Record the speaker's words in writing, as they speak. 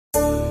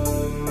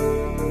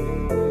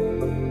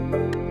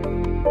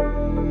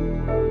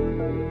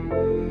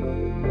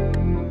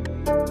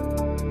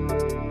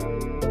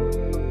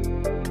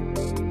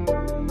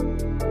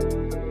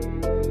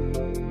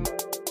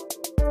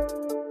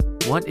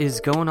What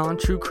is going on,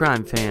 true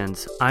crime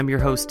fans? I'm your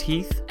host,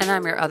 Heath. And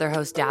I'm your other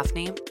host,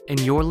 Daphne. And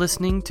you're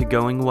listening to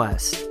Going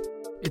West.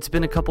 It's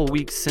been a couple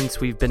weeks since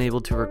we've been able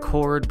to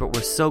record, but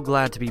we're so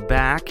glad to be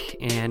back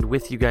and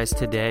with you guys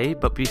today.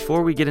 But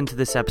before we get into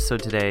this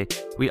episode today,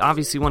 we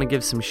obviously want to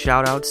give some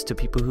shout outs to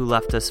people who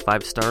left us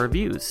 5-star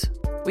reviews.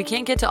 We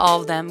can't get to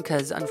all of them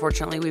because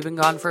unfortunately we've been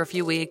gone for a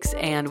few weeks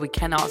and we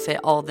cannot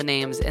fit all the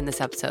names in this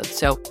episode.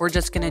 So we're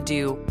just going to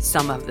do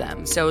some of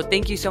them. So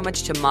thank you so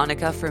much to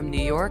Monica from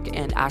New York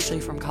and Ashley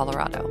from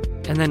Colorado.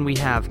 And then we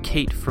have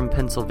Kate from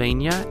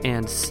Pennsylvania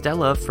and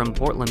Stella from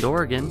Portland,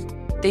 Oregon.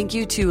 Thank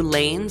you to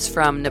Lanes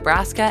from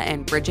Nebraska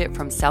and Bridget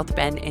from South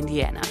Bend,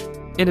 Indiana.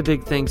 And a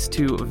big thanks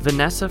to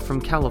Vanessa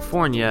from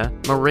California,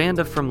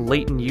 Miranda from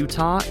Layton,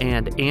 Utah,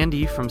 and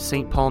Andy from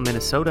St. Paul,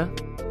 Minnesota.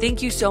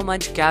 Thank you so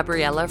much,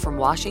 Gabriella from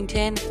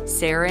Washington,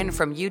 Saren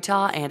from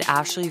Utah, and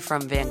Ashley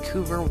from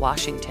Vancouver,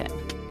 Washington.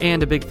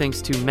 And a big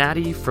thanks to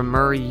Maddie from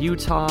Murray,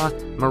 Utah,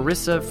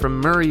 Marissa from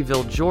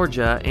Murrayville,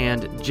 Georgia,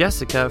 and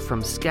Jessica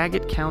from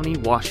Skagit County,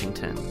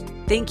 Washington.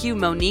 Thank you,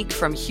 Monique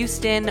from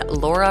Houston,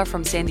 Laura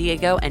from San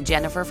Diego, and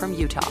Jennifer from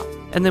Utah.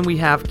 And then we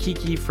have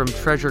Kiki from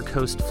Treasure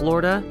Coast,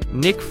 Florida,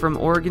 Nick from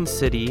Oregon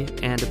City,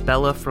 and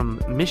Bella from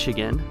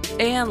Michigan.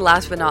 And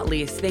last but not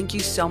least, thank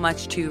you so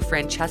much to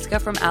Francesca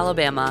from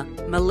Alabama,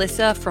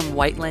 Melissa from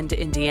Whiteland,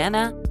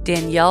 Indiana,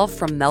 Danielle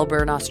from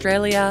Melbourne,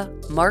 Australia,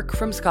 Mark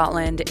from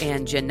Scotland,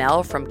 and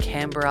Janelle from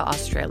Canberra,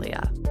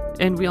 Australia.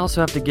 And we also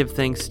have to give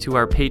thanks to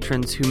our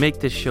patrons who make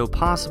this show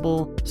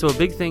possible. So a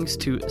big thanks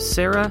to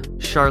Sarah,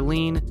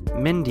 Charlene,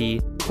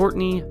 Mindy,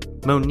 Courtney,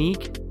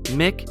 Monique,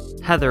 Mick,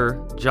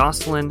 Heather,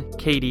 Jocelyn,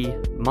 Katie,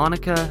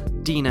 Monica,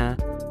 Dina,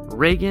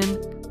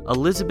 Reagan,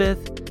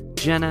 Elizabeth,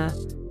 Jenna,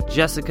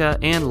 Jessica,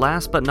 and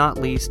last but not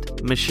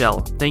least,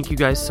 Michelle. Thank you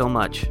guys so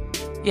much.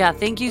 Yeah,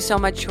 thank you so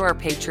much to our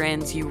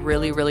patrons. You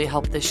really, really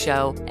help the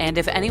show. And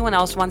if anyone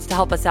else wants to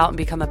help us out and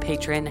become a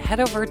patron,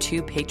 head over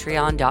to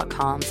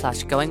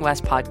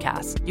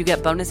patreon.com/goingwestpodcast. You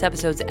get bonus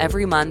episodes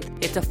every month.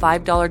 It's a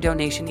 $5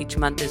 donation each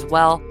month as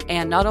well.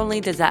 And not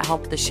only does that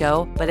help the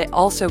show, but it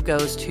also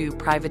goes to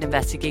Private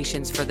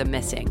Investigations for the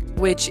Missing,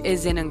 which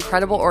is an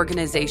incredible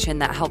organization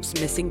that helps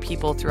missing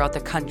people throughout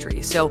the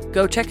country. So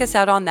go check us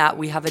out on that.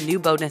 We have a new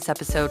bonus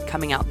episode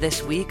coming out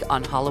this week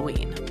on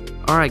Halloween.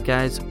 All right,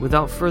 guys,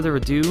 without further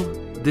ado,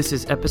 this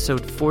is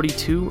episode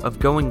 42 of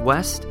Going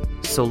West,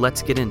 so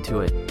let's get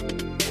into it.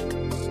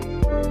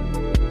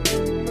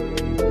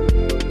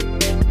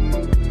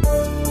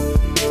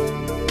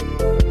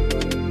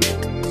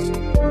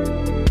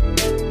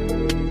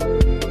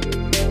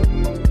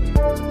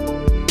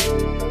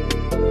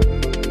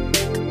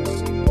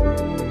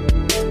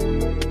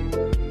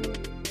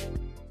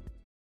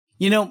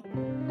 You know,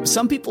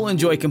 some people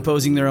enjoy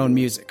composing their own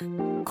music,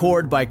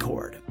 chord by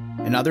chord,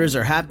 and others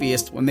are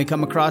happiest when they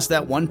come across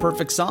that one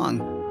perfect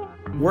song.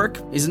 Work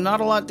is not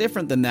a lot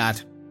different than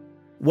that.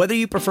 Whether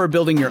you prefer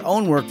building your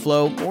own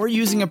workflow or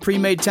using a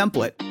pre-made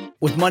template,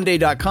 with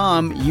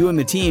Monday.com, you and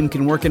the team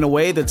can work in a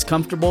way that's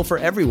comfortable for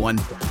everyone.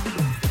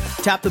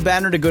 Tap the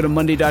banner to go to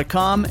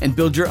Monday.com and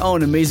build your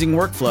own amazing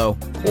workflow,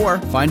 or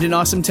find an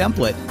awesome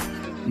template.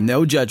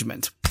 No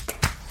judgment.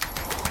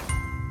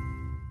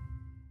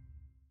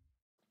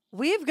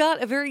 We've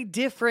got a very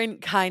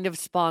different kind of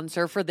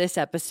sponsor for this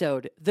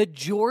episode, The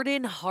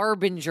Jordan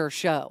Harbinger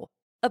Show,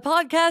 a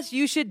podcast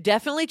you should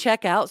definitely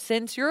check out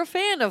since you're a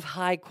fan of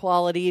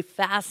high-quality,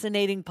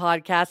 fascinating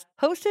podcasts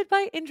hosted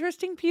by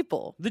interesting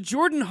people. The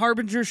Jordan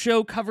Harbinger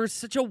Show covers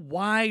such a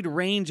wide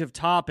range of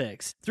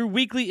topics through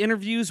weekly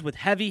interviews with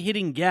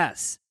heavy-hitting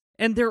guests.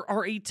 And there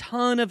are a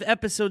ton of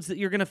episodes that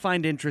you're going to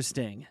find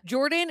interesting.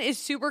 Jordan is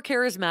super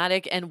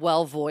charismatic and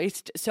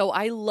well-voiced, so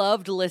I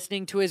loved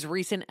listening to his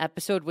recent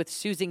episode with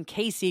Susan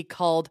Casey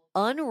called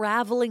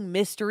Unraveling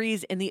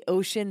Mysteries in the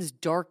Ocean's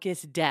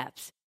Darkest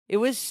Depths. It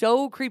was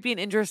so creepy and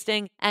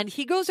interesting, and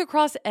he goes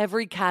across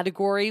every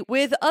category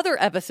with other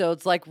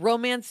episodes like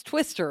Romance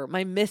Twister,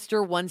 My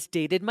Mister Once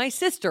Dated My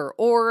Sister,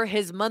 or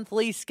his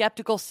monthly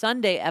Skeptical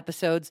Sunday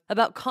episodes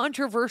about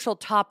controversial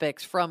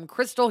topics from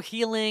crystal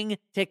healing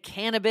to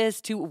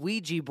cannabis to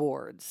Ouija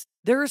boards.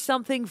 There's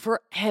something for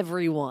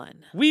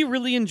everyone. We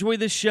really enjoy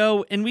this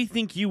show, and we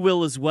think you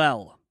will as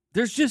well.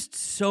 There's just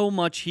so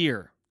much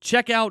here.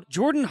 Check out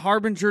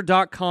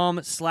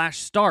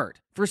jordanharbinger.com/start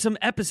for some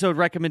episode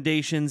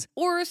recommendations.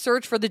 Or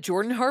search for The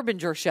Jordan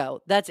Harbinger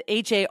Show. That's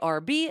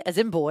HARB as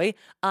in boy,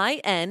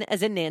 IN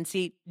as in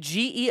Nancy,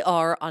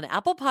 GER on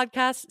Apple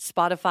Podcasts,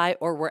 Spotify,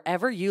 or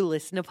wherever you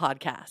listen to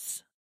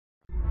podcasts.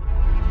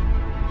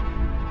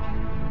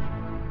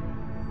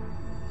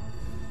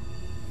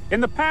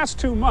 In the past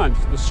 2 months,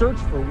 the search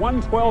for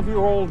one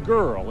 12-year-old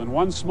girl in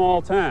one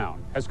small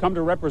town has come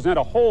to represent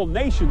a whole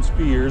nation's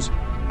fears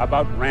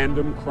about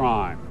random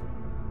crime.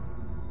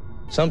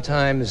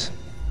 Sometimes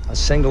a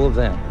single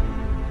event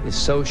is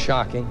so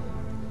shocking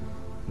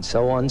and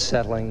so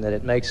unsettling that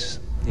it makes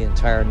the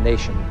entire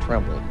nation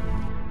tremble.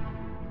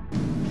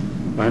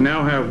 I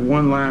now have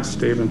one last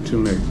statement to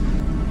make,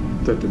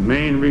 that the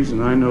main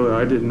reason I know that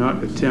I did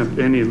not attempt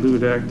any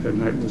lewd act that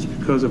night was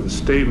because of a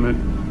statement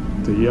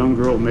the young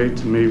girl made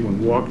to me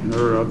when walking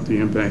her up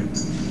the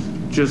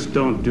embankment. Just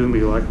don't do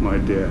me like my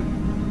dad.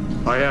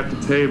 I have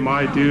to pay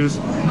my dues,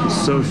 and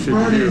so should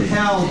Burn you. in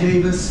hell,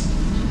 Davis.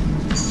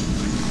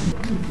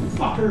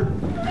 Fucker.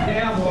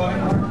 Yeah,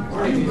 boy.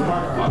 Crazy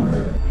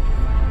fucker.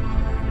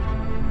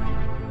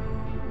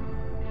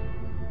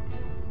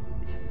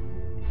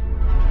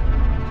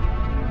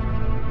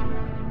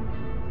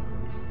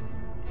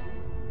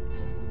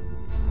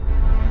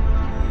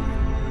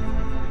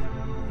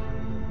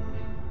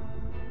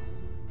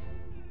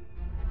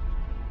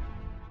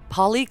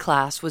 Polly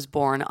Klaas was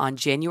born on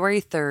January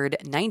 3rd,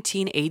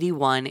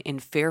 1981 in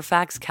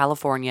Fairfax,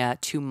 California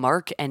to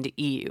Mark and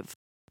Eve.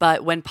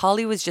 But when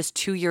Polly was just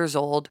 2 years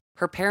old,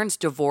 her parents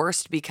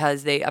divorced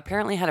because they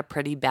apparently had a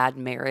pretty bad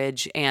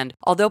marriage, and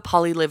although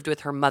Polly lived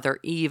with her mother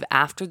Eve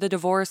after the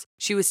divorce,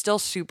 she was still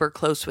super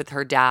close with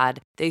her dad.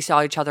 They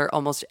saw each other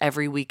almost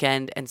every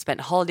weekend and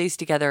spent holidays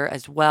together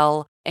as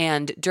well.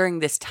 And during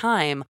this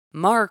time,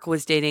 Mark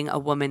was dating a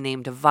woman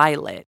named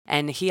Violet,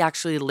 and he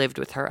actually lived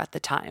with her at the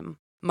time.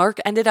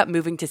 Mark ended up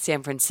moving to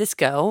San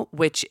Francisco,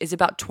 which is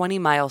about 20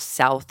 miles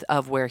south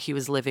of where he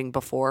was living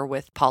before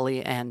with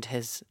Polly and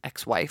his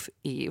ex-wife,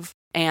 Eve.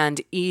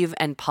 And Eve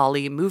and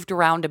Polly moved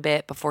around a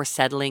bit before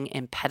settling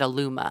in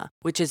Petaluma,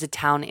 which is a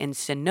town in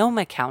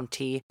Sonoma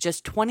County,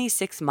 just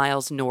 26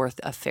 miles north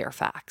of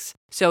Fairfax.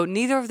 So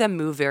neither of them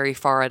moved very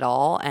far at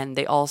all, and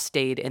they all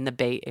stayed in the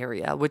Bay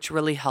Area, which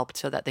really helped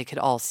so that they could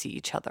all see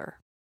each other.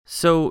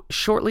 So,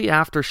 shortly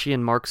after she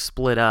and Mark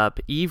split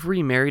up, Eve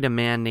remarried a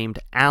man named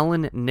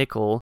Alan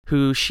Nickel,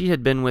 who she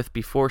had been with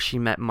before she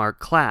met Mark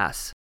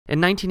Klaas.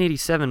 In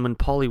 1987, when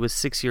Polly was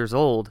 6 years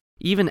old,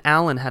 Eve and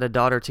Alan had a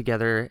daughter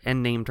together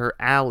and named her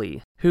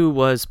Allie, who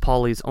was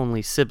Polly's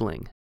only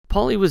sibling.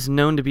 Polly was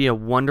known to be a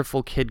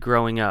wonderful kid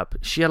growing up.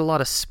 She had a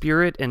lot of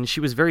spirit and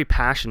she was very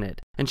passionate,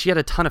 and she had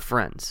a ton of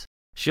friends.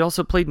 She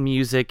also played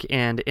music,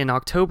 and in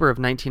October of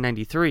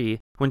 1993,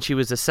 when she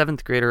was a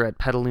 7th grader at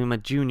Petaluma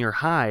Junior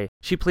High,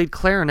 she played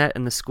clarinet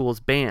in the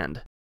school's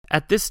band.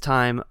 At this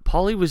time,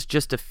 Polly was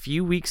just a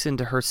few weeks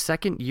into her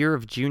 2nd year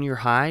of junior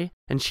high,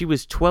 and she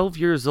was 12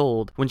 years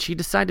old when she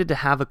decided to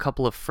have a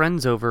couple of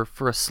friends over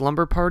for a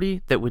slumber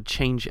party that would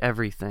change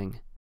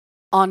everything.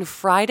 On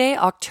Friday,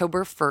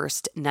 October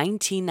 1st,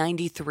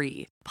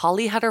 1993,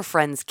 Polly had her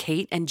friends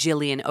Kate and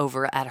Jillian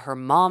over at her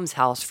mom's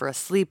house for a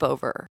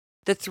sleepover.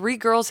 The 3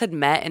 girls had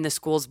met in the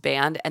school's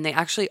band, and they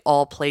actually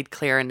all played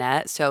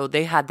clarinet, so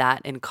they had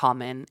that in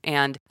common.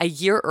 And a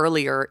year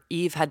earlier,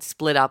 Eve had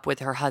split up with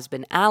her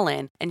husband,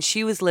 Alan, and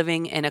she was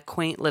living in a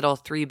quaint little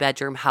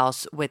 3-bedroom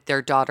house with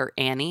their daughter,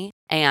 Annie,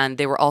 and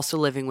they were also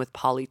living with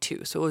Polly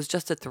too, so it was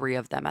just the 3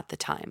 of them at the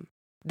time.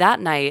 That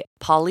night,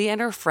 Polly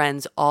and her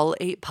friends all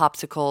ate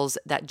popsicles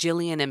that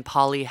Jillian and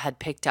Polly had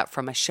picked up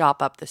from a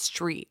shop up the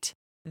street.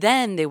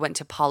 Then they went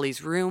to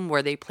Polly's room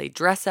where they played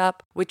dress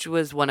up, which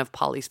was one of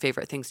Polly's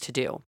favorite things to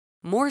do.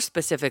 More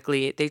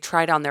specifically, they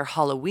tried on their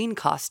Halloween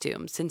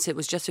costume since it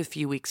was just a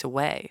few weeks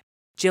away.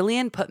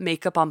 Jillian put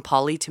makeup on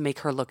Polly to make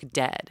her look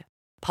dead.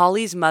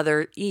 Polly's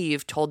mother,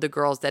 Eve, told the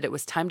girls that it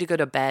was time to go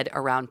to bed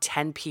around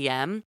 10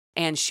 p.m.,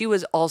 and she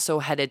was also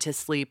headed to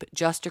sleep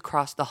just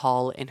across the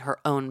hall in her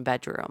own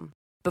bedroom.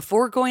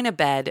 Before going to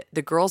bed,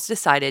 the girls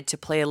decided to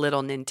play a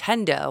little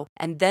Nintendo,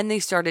 and then they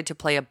started to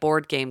play a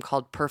board game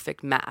called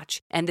Perfect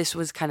Match, and this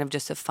was kind of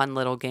just a fun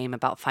little game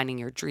about finding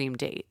your dream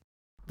date.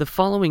 The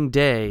following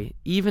day,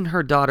 Eve and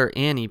her daughter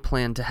Annie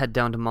planned to head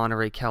down to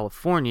Monterey,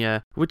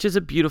 California, which is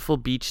a beautiful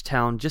beach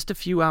town just a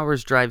few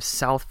hours' drive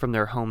south from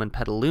their home in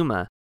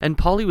Petaluma, and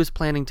Polly was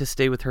planning to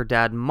stay with her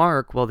dad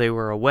Mark while they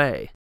were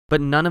away.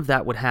 But none of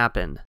that would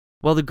happen.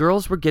 While the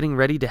girls were getting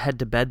ready to head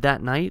to bed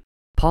that night,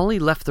 Polly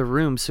left the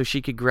room so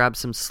she could grab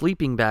some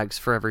sleeping bags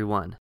for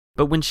everyone.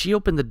 But when she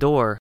opened the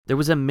door, there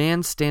was a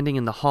man standing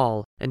in the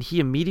hall, and he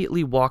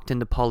immediately walked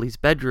into Polly's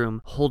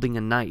bedroom holding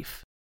a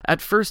knife.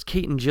 At first,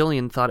 Kate and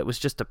Jillian thought it was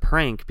just a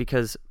prank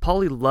because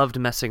Polly loved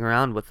messing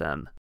around with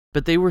them,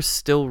 but they were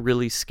still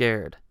really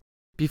scared.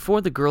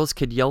 Before the girls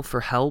could yell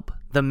for help,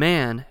 the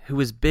man, who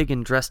was big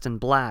and dressed in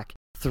black,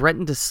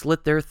 threatened to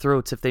slit their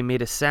throats if they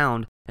made a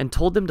sound and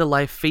told them to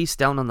lie face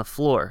down on the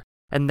floor,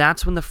 and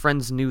that's when the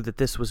friends knew that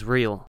this was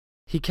real.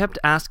 He kept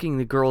asking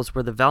the girls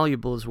where the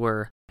valuables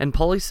were, and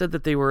Polly said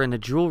that they were in a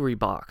jewelry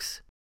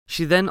box.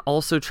 She then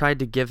also tried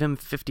to give him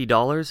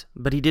 $50,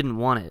 but he didn't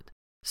want it.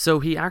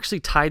 So he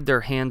actually tied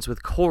their hands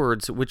with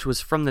cords, which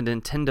was from the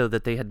Nintendo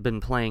that they had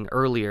been playing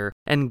earlier,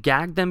 and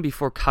gagged them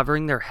before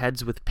covering their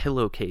heads with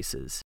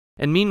pillowcases.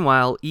 And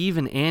meanwhile, Eve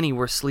and Annie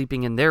were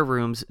sleeping in their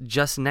rooms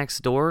just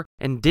next door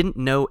and didn't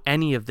know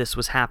any of this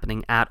was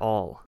happening at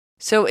all.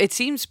 So it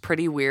seems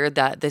pretty weird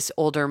that this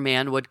older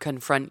man would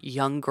confront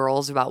young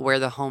girls about where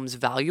the home's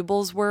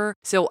valuables were.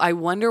 So I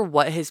wonder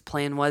what his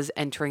plan was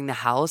entering the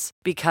house,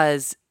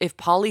 because if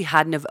Polly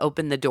hadn't have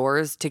opened the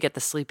doors to get the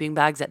sleeping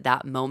bags at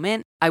that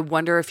moment, I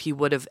wonder if he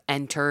would have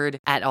entered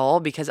at all,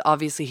 because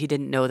obviously he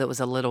didn't know that was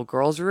a little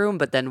girl's room.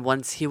 But then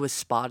once he was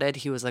spotted,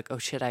 he was like, oh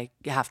shit, I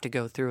have to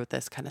go through with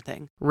this kind of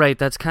thing. Right.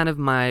 That's kind of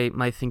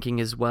my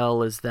thinking as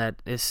well, is that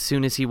as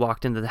soon as he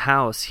walked into the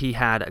house, he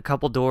had a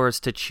couple doors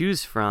to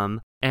choose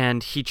from.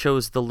 And he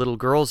chose the little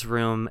girl's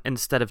room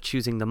instead of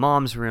choosing the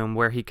mom's room,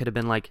 where he could have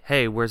been like,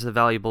 hey, where's the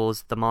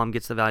valuables? The mom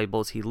gets the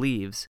valuables, he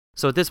leaves.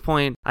 So at this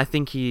point, I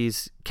think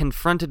he's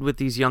confronted with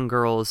these young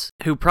girls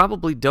who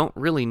probably don't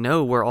really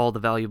know where all the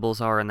valuables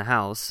are in the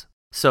house.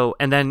 So,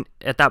 and then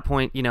at that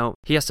point,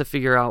 he has to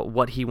figure out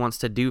what he wants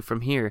to do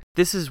from here.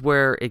 This is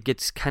where it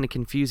gets kind of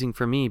confusing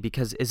for me,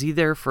 because is he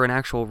there for an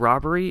actual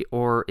robbery,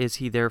 or is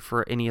he there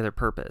for any other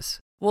purpose?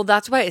 Well,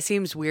 that's why it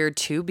seems weird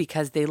too,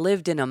 because they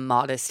lived in a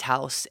modest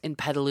house in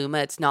Petaluma.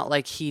 It's not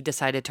like he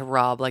decided to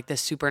rob like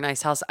this super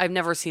nice house. I've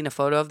never seen a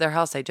photo of their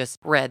house. I just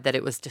read that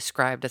it was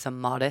described as a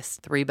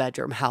modest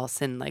 3-bedroom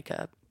house in like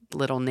a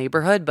little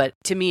neighborhood. But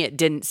to me, it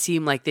didn't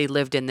seem like they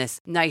lived in this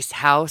nice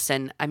house.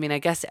 And I mean, I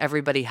guess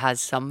everybody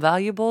has some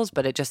valuables,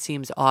 but it just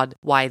seems odd.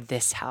 Why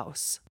this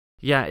house?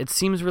 Yeah, it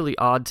seems really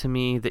odd to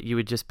me that you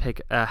would just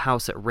pick a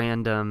house at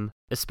random,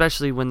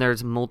 especially when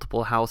there's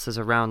multiple houses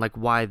around. Like,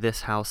 why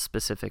this house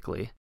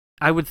specifically?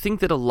 I would think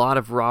that a lot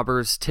of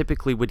robbers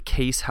typically would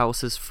case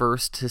houses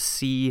first to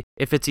see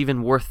if it's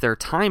even worth their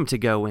time to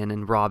go in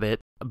and rob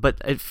it,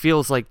 but it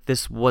feels like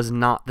this was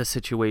not the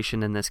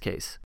situation in this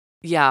case.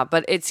 Yeah,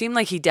 but it seemed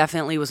like he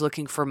definitely was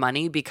looking for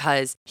money,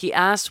 because he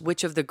asked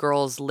which of the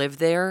girls lived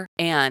there,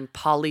 and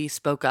Polly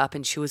spoke up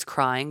and she was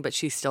crying, but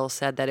she still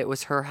said that it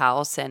was her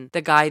house. And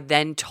the guy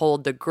then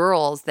told the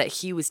girls that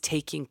he was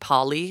taking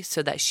Polly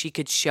so that she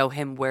could show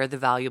him where the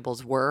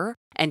valuables were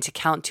and to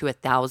count to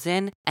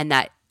 1,000, and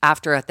that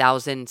after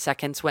 1,000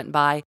 seconds went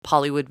by,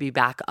 Polly would be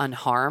back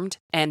unharmed.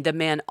 And the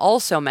man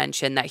also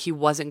mentioned that he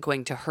wasn't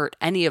going to hurt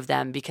any of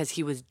them because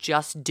he was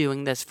just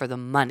doing this for the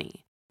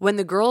money. When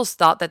the girls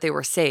thought that they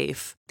were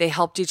safe, they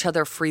helped each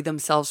other free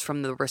themselves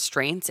from the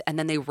restraints, and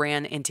then they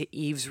ran into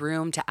Eve's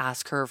room to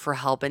ask her for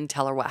help and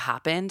tell her what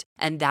happened,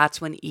 and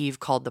that's when Eve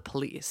called the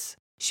police.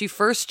 She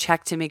first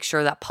checked to make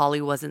sure that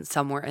Polly wasn't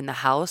somewhere in the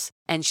house,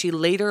 and she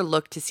later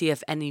looked to see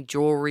if any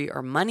jewelry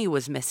or money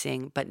was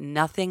missing, but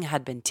nothing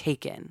had been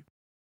taken.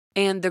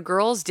 And the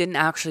girls didn't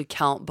actually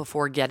count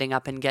before getting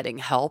up and getting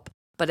help,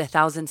 but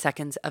 1,000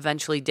 seconds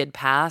eventually did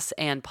pass,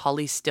 and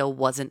Polly still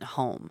wasn't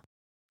home.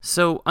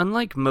 So,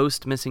 unlike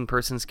most missing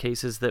persons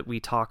cases that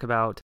we talk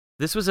about,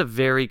 this was a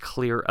very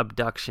clear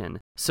abduction.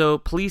 So,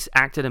 police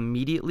acted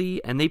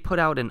immediately, and they put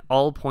out an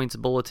all-points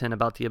bulletin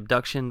about the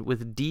abduction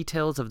with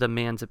details of the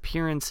man's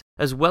appearance,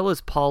 as well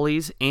as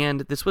Polly's,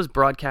 and this was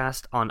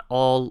broadcast on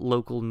all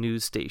local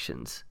news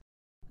stations.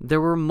 There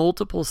were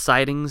multiple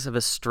sightings of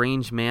a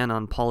strange man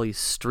on Polly's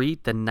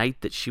street the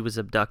night that she was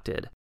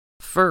abducted.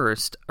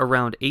 First,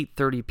 around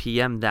 8:30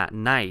 p.m. that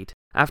night,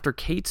 after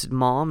Kate's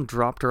mom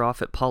dropped her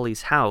off at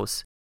Polly's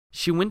house,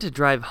 she went to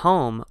drive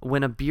home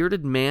when a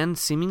bearded man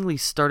seemingly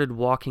started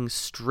walking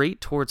straight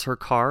towards her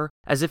car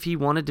as if he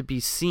wanted to be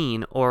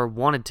seen or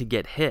wanted to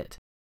get hit.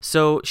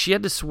 So she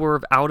had to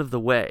swerve out of the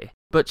way,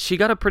 but she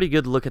got a pretty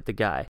good look at the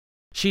guy.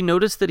 She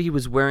noticed that he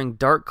was wearing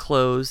dark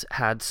clothes,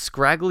 had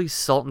scraggly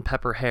salt and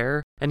pepper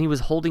hair, and he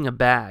was holding a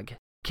bag.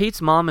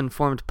 Kate's mom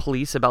informed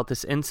police about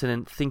this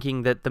incident,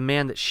 thinking that the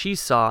man that she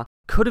saw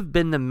could have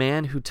been the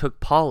man who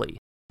took Polly.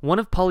 One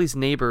of Polly's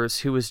neighbors,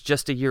 who was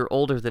just a year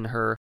older than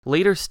her,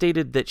 later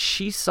stated that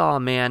she saw a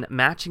man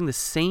matching the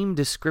same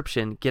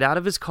description get out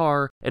of his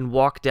car and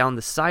walk down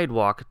the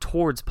sidewalk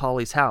towards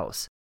Polly's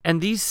house.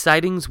 And these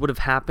sightings would have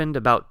happened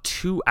about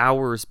 2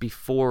 hours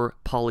before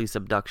Polly's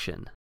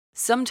abduction.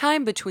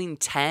 Sometime between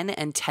 10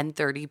 and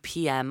 10:30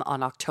 p.m.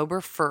 on October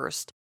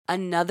 1st,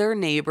 another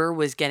neighbor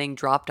was getting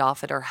dropped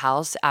off at her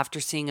house after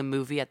seeing a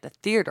movie at the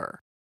theater.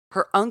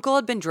 Her uncle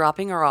had been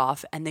dropping her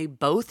off, and they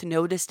both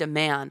noticed a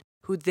man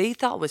who they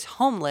thought was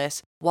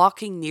homeless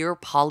walking near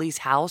Polly's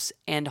house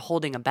and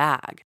holding a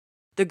bag.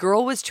 The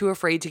girl was too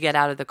afraid to get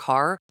out of the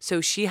car,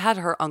 so she had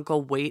her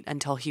uncle wait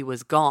until he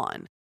was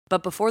gone.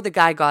 But before the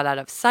guy got out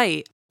of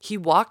sight, he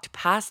walked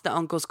past the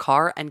uncle's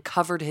car and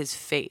covered his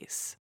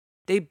face.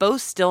 They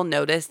both still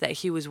noticed that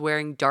he was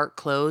wearing dark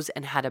clothes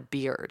and had a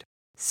beard.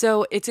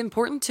 So it's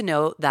important to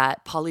note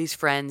that Polly's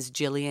friends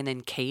Jillian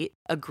and Kate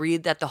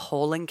agreed that the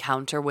whole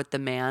encounter with the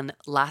man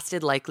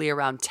lasted likely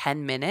around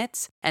 10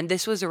 minutes, and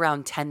this was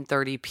around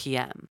 10:30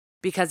 p.m.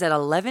 Because at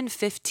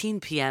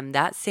 11:15 p.m.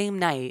 that same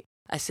night,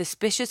 a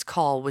suspicious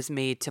call was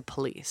made to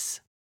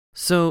police.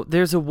 So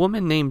there's a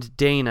woman named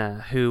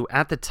Dana who,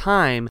 at the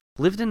time,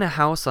 lived in a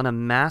house on a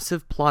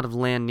massive plot of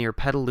land near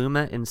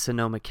Petaluma in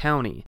Sonoma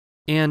County.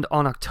 And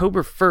on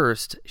October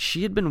 1st,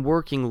 she had been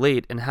working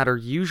late and had her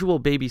usual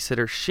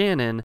babysitter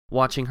Shannon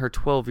watching her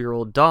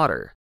 12-year-old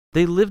daughter.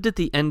 They lived at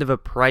the end of a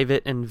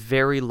private and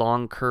very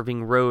long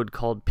curving road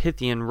called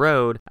Pythian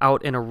Road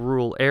out in a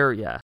rural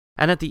area.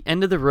 And at the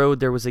end of the road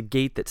there was a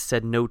gate that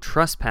said no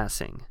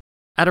trespassing.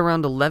 At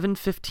around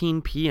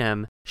 11:15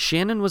 p.m.,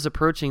 Shannon was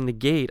approaching the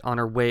gate on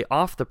her way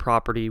off the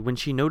property when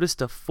she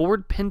noticed a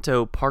Ford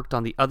Pinto parked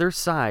on the other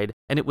side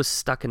and it was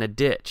stuck in a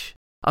ditch.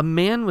 A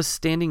man was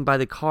standing by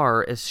the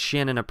car as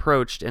Shannon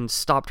approached and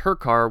stopped her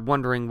car,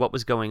 wondering what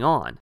was going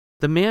on.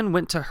 The man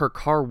went to her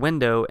car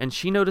window and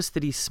she noticed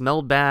that he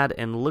smelled bad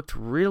and looked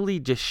really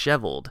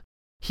disheveled.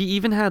 He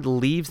even had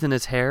leaves in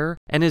his hair,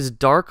 and his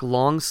dark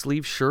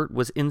long-sleeve shirt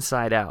was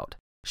inside out.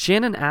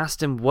 Shannon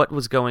asked him what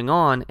was going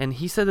on, and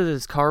he said that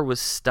his car was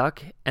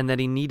stuck and that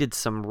he needed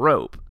some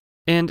rope.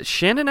 And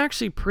Shannon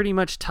actually pretty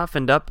much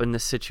toughened up in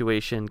this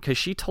situation because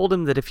she told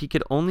him that if he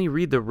could only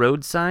read the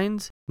road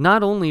signs,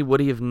 not only would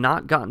he have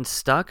not gotten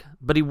stuck,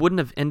 but he wouldn't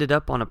have ended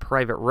up on a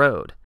private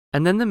road.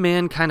 And then the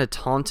man kind of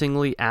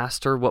tauntingly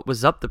asked her what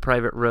was up the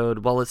private road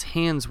while his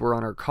hands were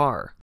on her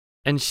car.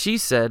 And she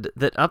said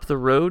that up the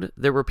road,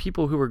 there were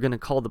people who were going to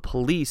call the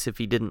police if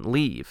he didn't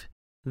leave.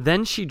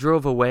 Then she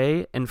drove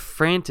away and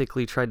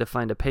frantically tried to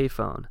find a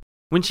payphone.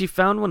 When she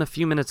found one a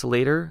few minutes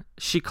later,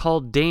 she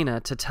called Dana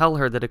to tell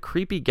her that a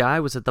creepy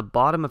guy was at the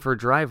bottom of her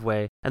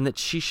driveway and that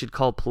she should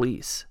call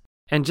police.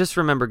 And just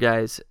remember,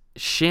 guys,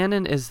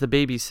 Shannon is the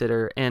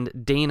babysitter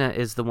and Dana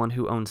is the one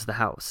who owns the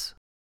house.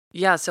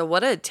 Yeah, so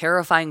what a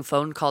terrifying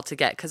phone call to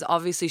get, because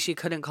obviously she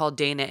couldn't call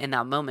Dana in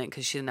that moment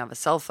because she didn't have a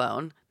cell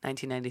phone,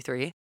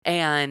 1993.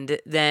 And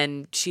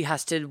then she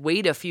has to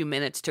wait a few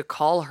minutes to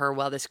call her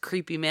while this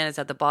creepy man is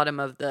at the bottom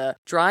of the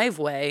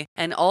driveway.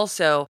 And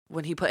also,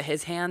 when he put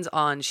his hands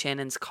on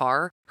Shannon's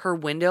car, her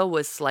window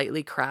was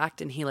slightly cracked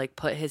and he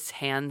put his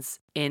hands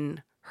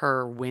in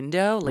her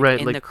window,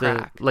 in the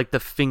crack. Like the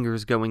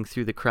fingers going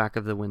through the crack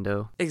of the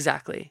window.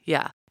 Exactly,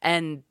 yeah.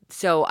 And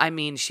so, I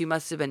mean, she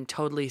must have been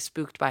totally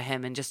spooked by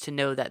him. And just to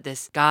know that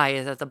this guy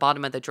is at the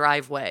bottom of the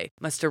driveway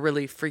must have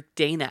really freaked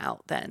Dana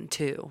out then,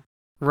 too.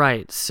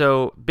 Right.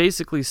 So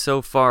basically,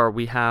 so far,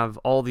 we have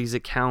all these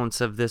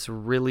accounts of this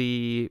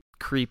really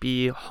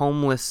creepy,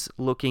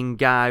 homeless-looking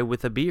guy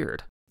with a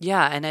beard.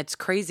 Yeah, and it's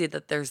crazy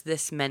that there's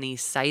this many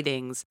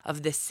sightings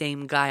of this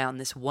same guy on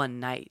this one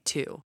night,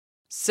 too.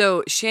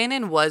 So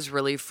Shannon was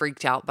really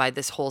freaked out by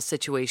this whole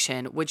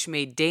situation, which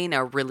made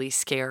Dana really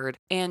scared.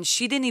 And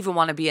she didn't even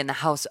want to be in the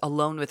house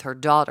alone with her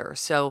daughter.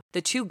 So the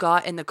two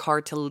got in the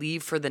car to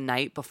leave for the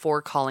night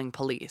before calling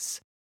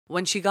police.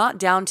 When she got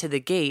down to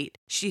the gate,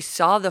 she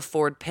saw the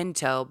Ford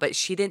Pinto, but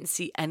she didn't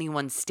see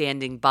anyone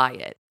standing by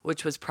it,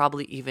 which was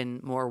probably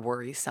even more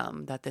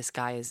worrisome that this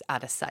guy is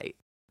out of sight.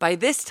 By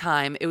this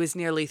time, it was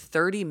nearly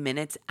 30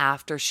 minutes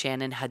after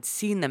Shannon had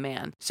seen the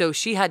man, so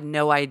she had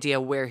no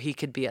idea where he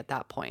could be at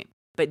that point.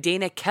 But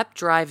Dana kept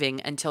driving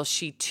until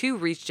she too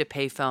reached a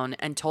payphone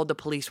and told the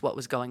police what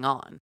was going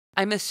on.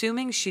 I'm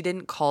assuming she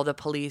didn't call the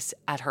police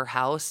at her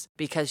house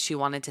because she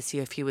wanted to see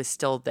if he was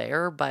still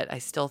there, but I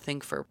still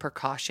think for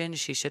precaution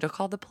she should have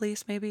called the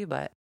police maybe,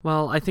 but...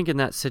 Well, I think in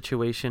that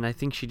situation, I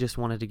think she just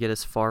wanted to get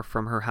as far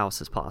from her house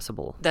as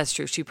possible. That's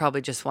true. She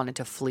probably just wanted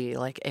to flee,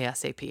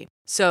 ASAP.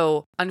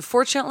 So,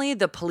 unfortunately,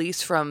 the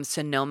police from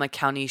Sonoma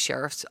County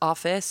Sheriff's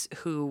Office,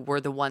 who were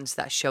the ones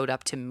that showed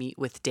up to meet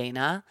with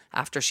Dana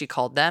after she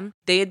called them,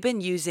 they had been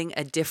using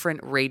a different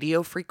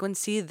radio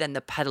frequency than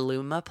the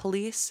Petaluma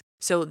police.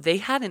 So they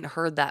hadn't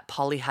heard that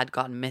Polly had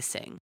gone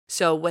missing.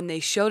 So when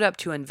they showed up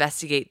to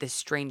investigate this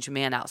strange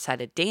man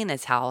outside of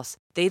Dana's house,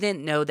 they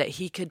didn't know that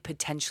he could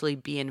potentially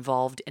be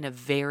involved in a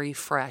very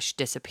fresh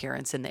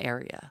disappearance in the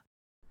area.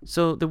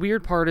 So the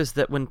weird part is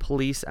that when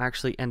police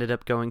actually ended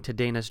up going to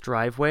Dana's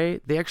driveway,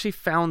 they actually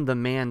found the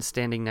man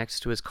standing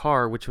next to his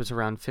car, which was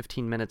around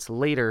 15 minutes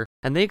later,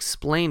 and they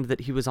explained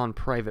that he was on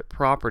private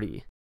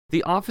property.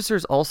 The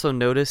officers also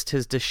noticed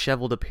his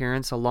disheveled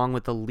appearance along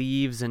with the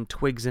leaves and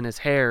twigs in his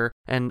hair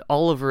and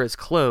all over his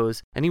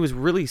clothes, and he was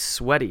really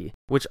sweaty,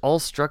 which all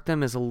struck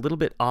them as a little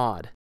bit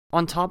odd.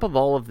 On top of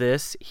all of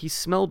this, he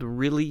smelled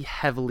really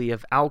heavily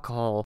of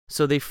alcohol,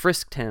 so they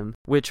frisked him,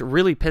 which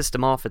really pissed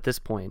him off at this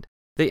point.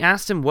 They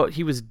asked him what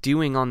he was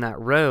doing on that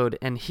road,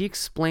 and he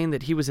explained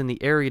that he was in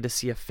the area to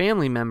see a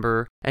family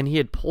member, and he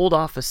had pulled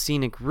off a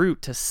scenic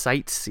route to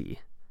sightsee.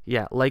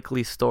 Yeah,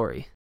 likely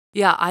story.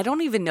 Yeah, I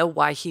don't even know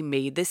why he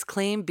made this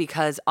claim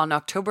because on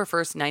October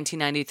 1st,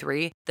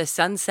 1993, the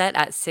sun set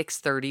at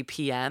 6:30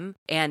 p.m.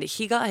 and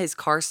he got his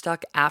car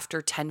stuck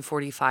after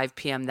 10:45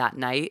 p.m. that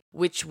night,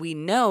 which we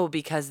know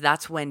because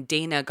that's when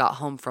Dana got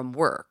home from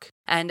work.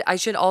 And I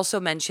should also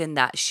mention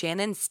that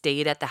Shannon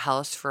stayed at the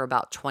house for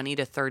about 20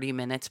 to 30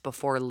 minutes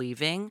before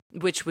leaving,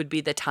 which would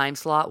be the time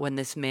slot when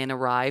this man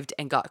arrived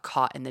and got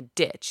caught in the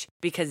ditch,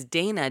 because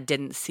Dana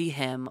didn't see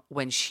him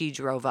when she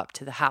drove up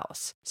to the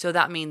house. So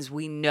that means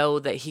we know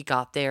that he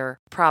got there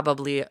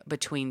probably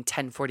between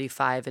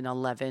 10:45 and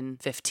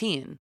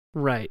 11:15.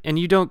 Right, and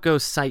you don't go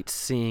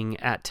sightseeing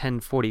at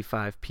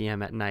 10:45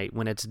 p.m. at night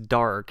when it's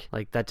dark.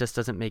 That just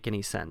doesn't make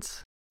any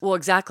sense. Well,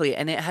 exactly.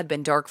 And it had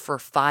been dark for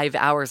 5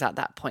 hours at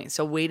that point.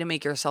 So way to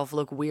make yourself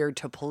look weird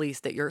to police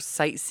that you're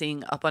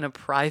sightseeing up on a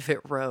private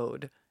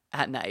road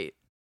at night.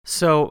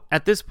 So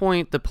at this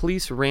point, the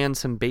police ran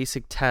some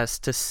basic tests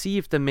to see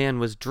if the man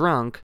was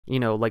drunk,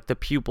 like the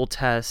pupil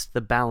test, the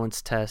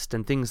balance test,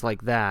 and things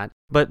like that.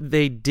 But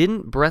they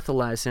didn't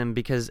breathalyze him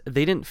because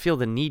they didn't feel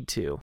the need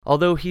to,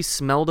 although he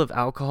smelled of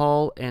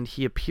alcohol and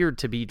he appeared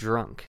to be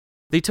drunk.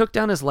 They took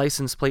down his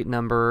license plate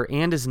number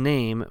and his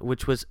name,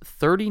 which was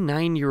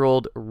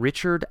 39-year-old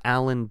Richard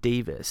Allen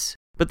Davis,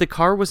 but the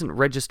car wasn't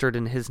registered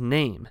in his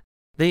name.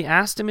 They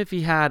asked him if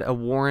he had a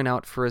warrant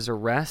out for his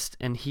arrest,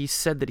 and he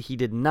said that he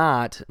did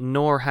not,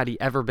 nor had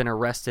he ever been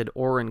arrested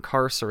or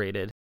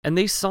incarcerated. And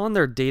they saw in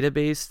their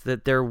database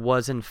that there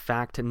was in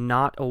fact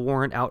not a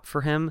warrant out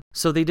for him,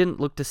 so they didn't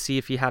look to see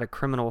if he had a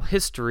criminal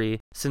history,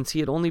 since he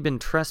had only been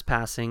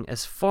trespassing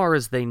as far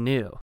as they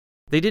knew.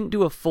 They didn't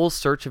do a full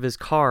search of his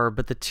car,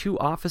 but the two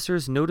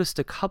officers noticed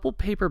a couple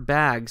paper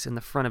bags in the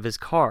front of his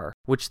car,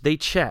 which they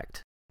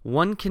checked.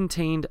 One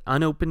contained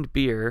unopened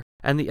beer,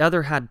 and the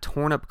other had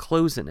torn up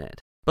clothes in it.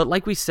 But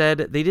like we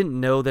said, they didn't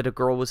know that a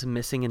girl was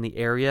missing in the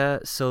area,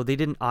 so they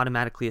didn't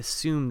automatically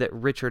assume that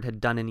Richard had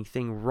done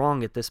anything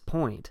wrong at this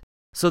point.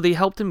 So they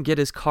helped him get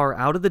his car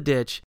out of the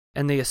ditch,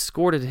 and they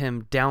escorted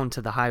him down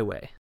to the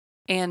highway.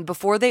 And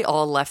before they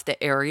all left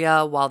the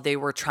area while they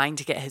were trying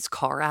to get his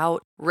car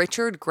out,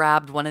 Richard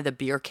grabbed one of the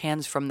beer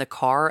cans from the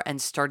car and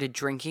started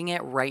drinking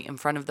it right in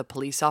front of the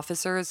police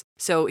officers.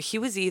 So he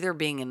was either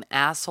being an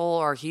asshole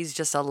or he's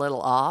just a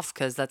little off,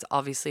 because that's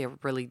obviously a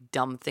really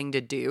dumb thing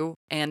to do.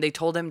 And they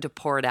told him to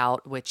pour it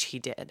out, which he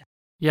did.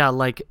 Yeah,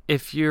 like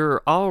if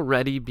you're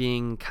already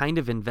being kind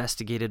of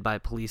investigated by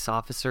police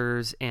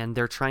officers and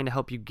they're trying to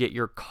help you get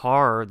your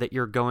car that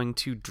you're going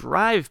to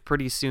drive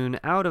pretty soon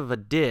out of a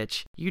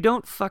ditch, you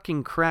don't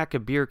fucking crack a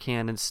beer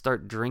can and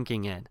start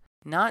drinking it.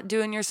 Not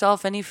doing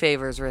yourself any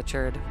favors,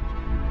 Richard.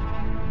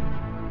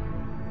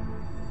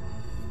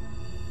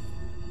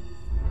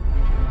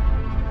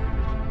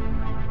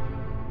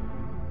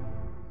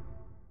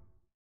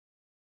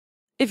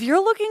 If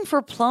you're looking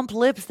for plump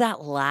lips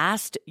that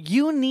last,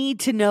 you need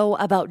to know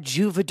about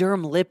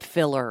Juvederm lip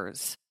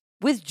fillers.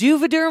 With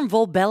Juvederm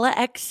Volbella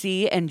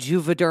XC and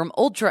Juvederm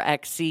Ultra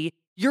XC,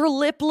 your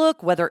lip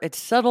look, whether it's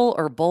subtle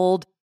or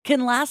bold,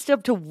 can last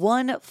up to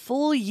 1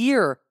 full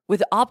year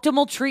with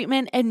optimal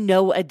treatment and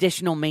no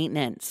additional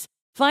maintenance.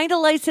 Find a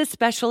licensed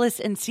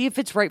specialist and see if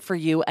it's right for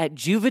you at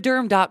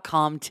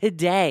Juvederm.com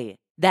today.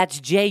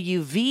 That's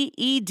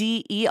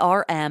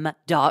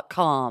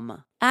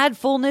JUVEDERM.com. Add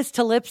fullness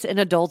to lips in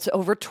adults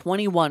over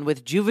 21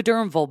 with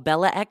Juvederm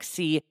Volbella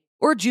XC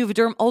or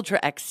Juvederm Ultra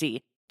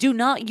XC. Do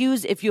not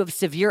use if you have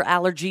severe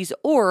allergies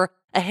or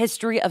a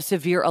history of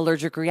severe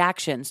allergic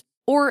reactions,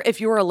 or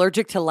if you are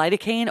allergic to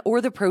lidocaine or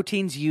the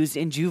proteins used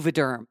in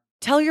Juvederm.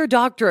 Tell your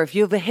doctor if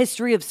you have a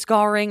history of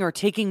scarring or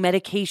taking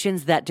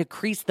medications that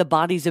decrease the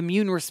body's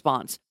immune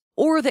response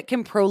or that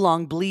can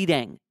prolong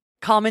bleeding.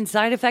 Common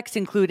side effects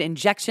include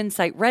injection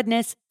site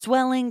redness,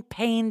 swelling,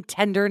 pain,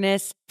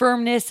 tenderness,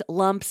 firmness,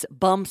 lumps,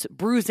 bumps,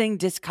 bruising,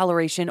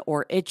 discoloration,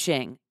 or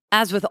itching.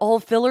 As with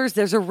all fillers,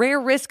 there's a rare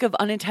risk of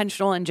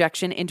unintentional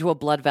injection into a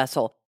blood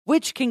vessel,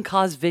 which can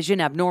cause vision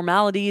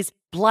abnormalities,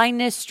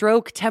 blindness,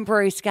 stroke,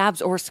 temporary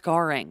scabs, or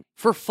scarring.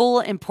 For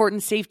full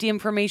important safety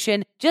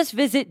information, just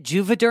visit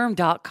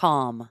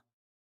Juvederm.com.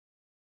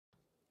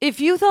 If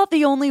you thought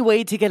the only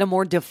way to get a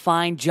more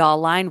defined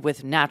jawline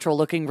with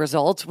natural-looking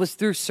results was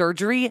through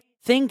surgery,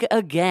 think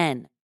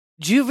again.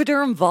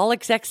 Juvederm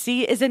Volux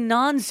XC is a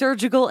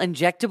non-surgical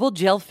injectable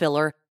gel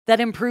filler that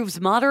improves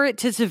moderate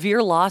to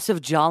severe loss of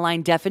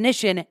jawline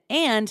definition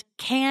and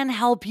can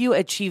help you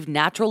achieve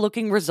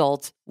natural-looking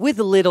results with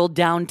little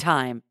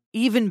downtime.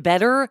 Even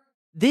better,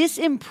 this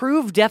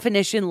improved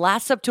definition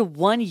lasts up to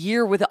 1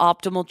 year with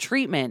optimal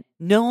treatment,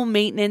 no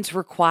maintenance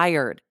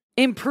required.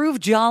 Improve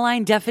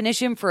jawline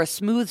definition for a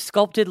smooth,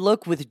 sculpted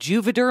look with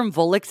Juvederm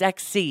Volux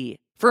XC.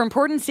 For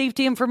important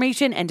safety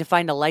information and to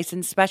find a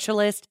licensed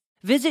specialist,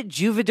 visit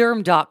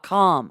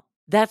Juvederm.com.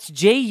 That's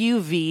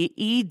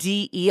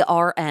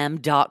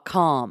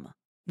JUVEDERM.com.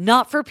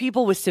 Not for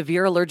people with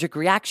severe allergic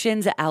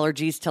reactions,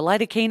 allergies to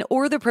lidocaine,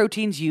 or the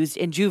proteins used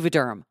in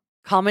Juvederm.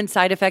 Common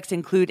side effects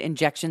include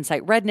injection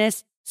site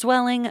redness,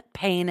 swelling,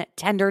 pain,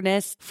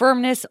 tenderness,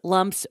 firmness,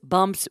 lumps,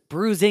 bumps,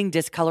 bruising,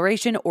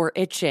 discoloration, or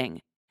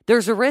itching.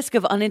 There's a risk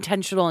of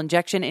unintentional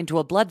injection into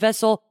a blood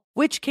vessel,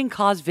 which can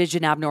cause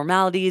vision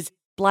abnormalities,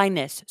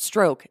 blindness,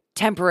 stroke,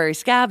 temporary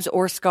scabs,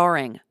 or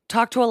scarring.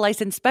 Talk to a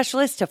licensed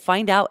specialist to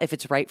find out if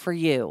it's right for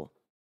you.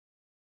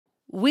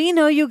 We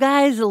know you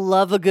guys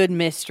love a good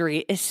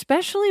mystery,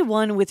 especially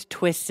one with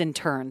twists and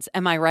turns.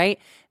 Am I right?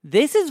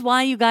 This is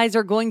why you guys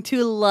are going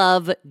to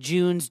love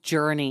June's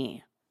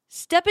journey.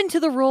 Step into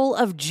the role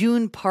of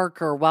June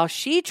Parker while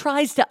she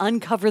tries to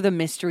uncover the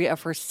mystery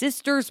of her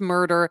sister's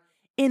murder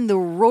in the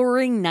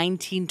roaring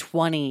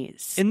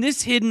 1920s. In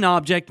this hidden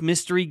object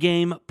mystery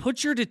game,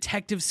 put your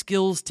detective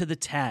skills to the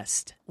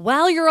test.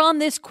 While you're on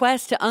this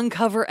quest to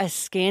uncover a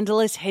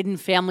scandalous hidden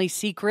family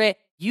secret,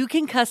 you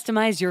can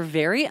customize your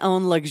very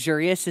own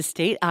luxurious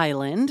estate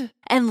island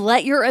and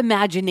let your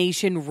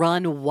imagination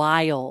run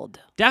wild.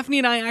 Daphne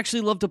and I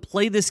actually love to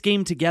play this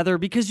game together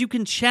because you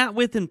can chat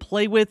with and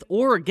play with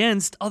or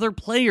against other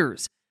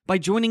players by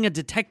joining a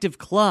detective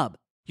club.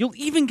 You'll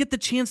even get the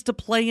chance to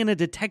play in a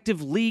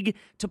detective league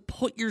to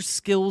put your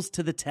skills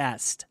to the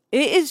test.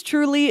 It is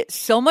truly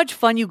so much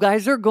fun. You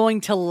guys are going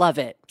to love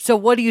it. So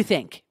what do you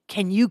think?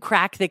 Can you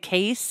crack the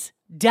case?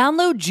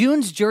 Download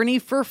June's Journey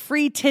for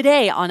free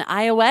today on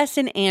iOS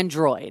and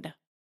Android.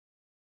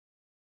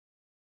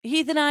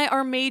 Heath and I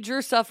are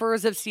major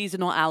sufferers of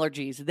seasonal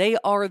allergies. They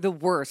are the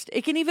worst.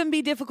 It can even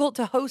be difficult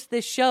to host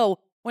this show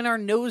when our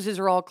noses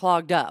are all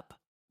clogged up.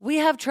 We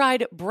have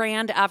tried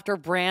brand after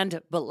brand,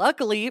 but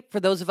luckily,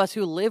 for those of us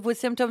who live with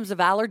symptoms of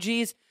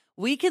allergies,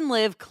 we can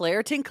live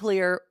Claritin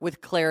Clear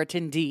with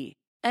Claritin D.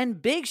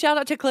 And big shout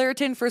out to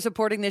Claritin for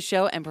supporting this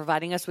show and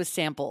providing us with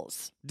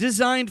samples.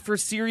 Designed for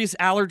serious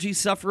allergy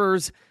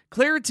sufferers,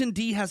 Claritin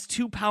D has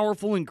 2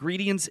 powerful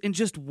ingredients in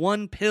just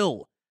one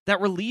pill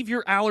that relieve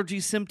your allergy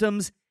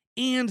symptoms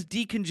and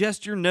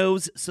decongest your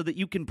nose so that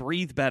you can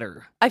breathe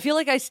better. I feel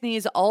like I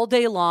sneeze all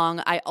day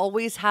long. I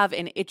always have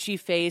an itchy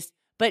face,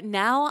 but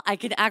now I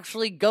can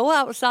actually go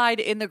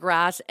outside in the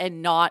grass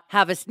and not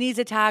have a sneeze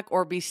attack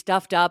or be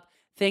stuffed up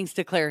thanks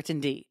to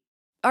Claritin D.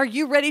 Are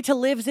you ready to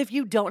live as if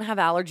you don't have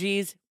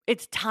allergies?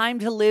 It's time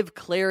to live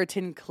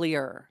Claritin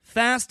Clear.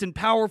 Fast and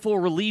powerful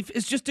relief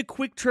is just a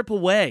quick trip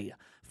away.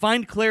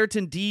 Find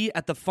Claritin D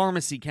at the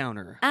pharmacy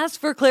counter. Ask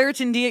for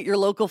Claritin D at your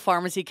local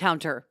pharmacy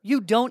counter. You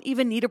don't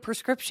even need a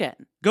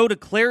prescription. Go to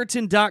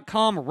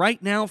Claritin.com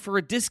right now for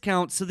a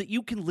discount so that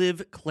you can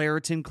live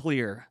Claritin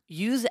Clear.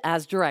 Use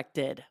as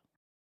directed.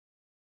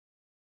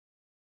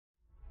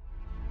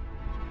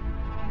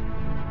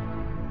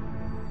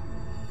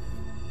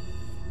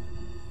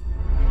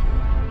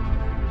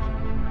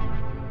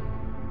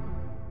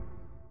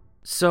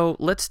 So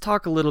let's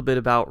talk a little bit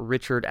about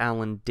Richard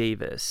Allen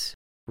Davis.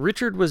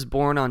 Richard was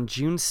born on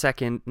June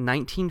 2nd,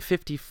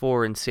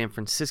 1954 in San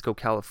Francisco,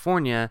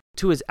 California,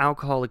 to his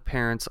alcoholic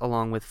parents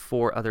along with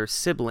 4 other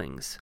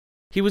siblings.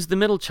 He was the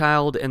middle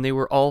child and they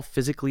were all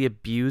physically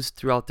abused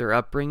throughout their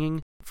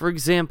upbringing. For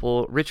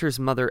example, Richard's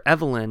mother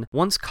Evelyn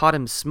once caught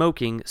him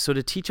smoking, so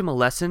to teach him a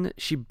lesson,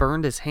 she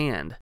burned his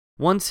hand.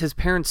 Once his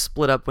parents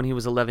split up when he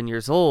was 11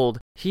 years old,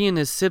 he and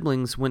his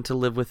siblings went to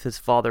live with his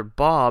father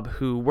Bob,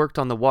 who worked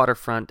on the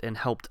waterfront and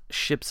helped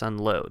ships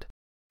unload.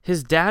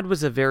 His dad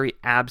was a very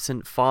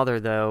absent father,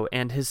 though,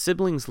 and his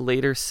siblings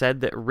later said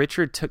that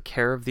Richard took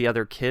care of the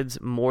other kids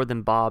more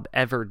than Bob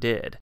ever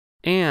did.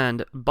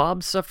 And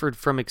Bob suffered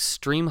from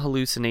extreme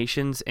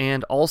hallucinations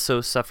and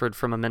also suffered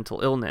from a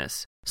mental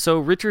illness. So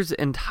Richard's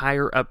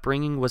entire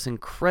upbringing was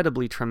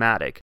incredibly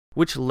traumatic,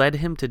 which led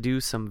him to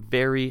do some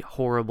very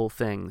horrible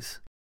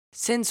things.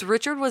 Since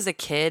Richard was a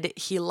kid,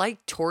 he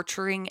liked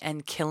torturing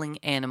and killing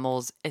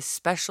animals,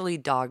 especially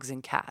dogs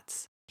and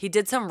cats. He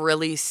did some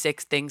really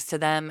sick things to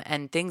them,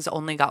 and things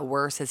only got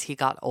worse as he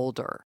got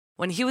older.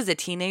 When he was a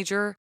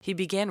teenager, he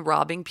began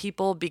robbing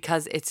people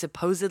because it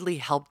supposedly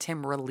helped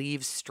him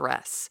relieve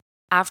stress.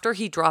 After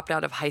he dropped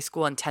out of high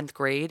school in 10th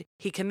grade,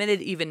 he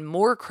committed even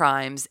more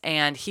crimes,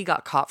 and he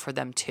got caught for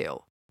them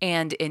too.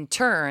 And in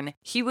turn,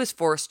 he was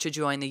forced to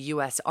join the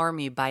U.S.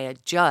 Army by a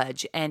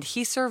judge, and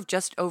he served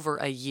just over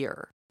a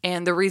year.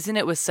 And the reason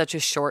it was such a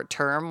short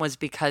term was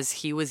because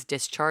he was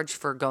discharged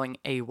for going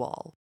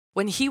AWOL.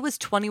 When he was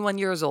 21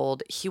 years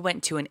old, he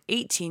went to an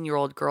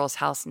 18-year-old girl's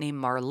house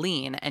named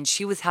Marlene, and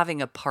she was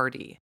having a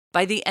party.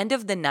 By the end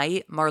of the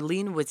night,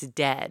 Marlene was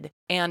dead,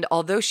 and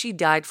although she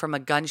died from a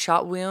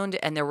gunshot wound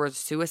and there were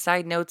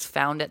suicide notes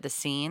found at the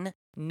scene,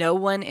 no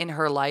one in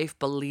her life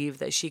believed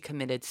that she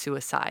committed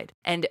suicide.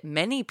 And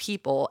many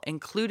people,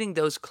 including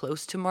those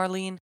close to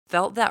Marlene,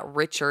 felt that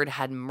Richard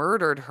had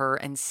murdered her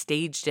and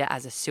staged it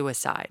as a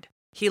suicide.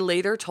 He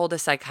later told a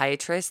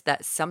psychiatrist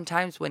that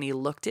sometimes when he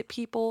looked at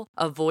people,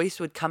 a voice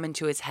would come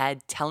into his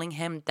head telling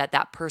him that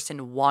that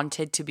person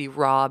wanted to be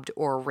robbed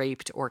or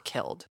raped or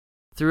killed.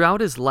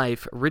 Throughout his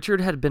life,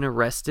 Richard had been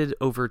arrested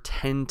over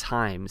 10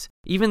 times,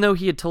 even though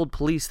he had told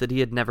police that he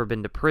had never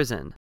been to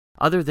prison.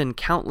 Other than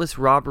countless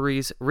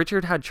robberies,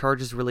 Richard had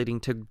charges relating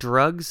to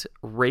drugs,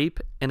 rape,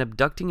 and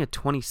abducting a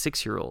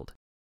 26-year-old.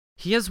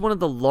 He has one of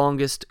the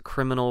longest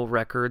criminal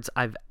records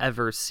I've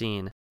ever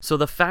seen, so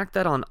the fact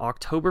that on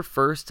October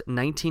 1st,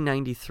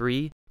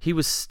 1993, he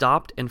was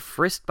stopped and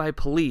frisked by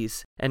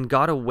police and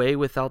got away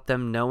without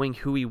them knowing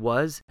who he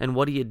was and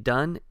what he had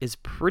done is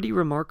pretty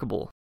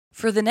remarkable.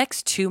 For the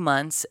next 2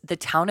 months, the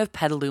town of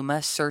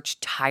Petaluma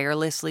searched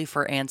tirelessly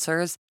for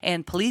answers,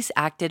 and police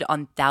acted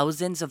on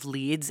thousands of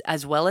leads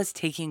as well as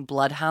taking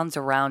bloodhounds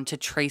around to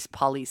trace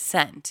Polly's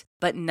scent,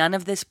 but none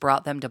of this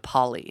brought them to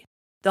Polly.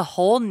 The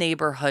whole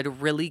neighborhood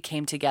really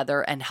came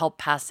together and helped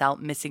pass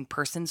out missing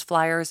persons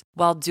flyers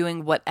while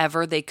doing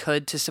whatever they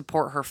could to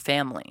support her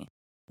family.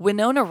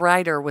 Winona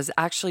Ryder was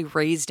actually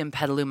raised in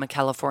Petaluma,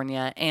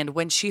 California, and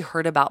when she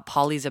heard about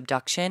Polly's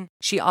abduction,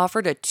 she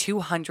offered a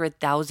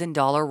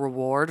 $200,000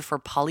 reward for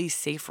Polly's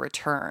safe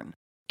return.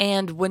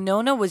 And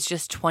Winona was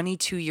just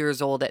 22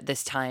 years old at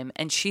this time,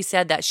 and she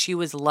said that she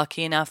was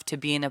lucky enough to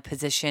be in a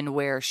position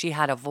where she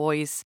had a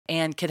voice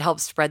and could help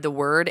spread the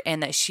word,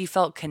 and that she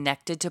felt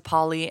connected to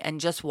Polly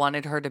and just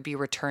wanted her to be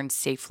returned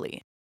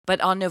safely. But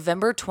on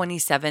November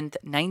 27th,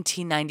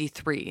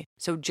 1993,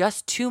 so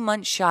just 2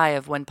 months shy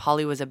of when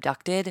Polly was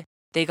abducted,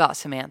 they got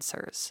some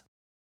answers.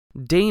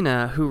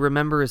 Dana, who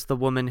remembers the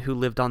woman who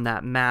lived on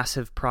that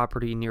massive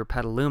property near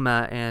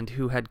Petaluma and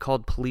who had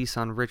called police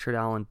on Richard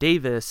Allen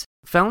Davis,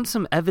 found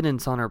some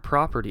evidence on her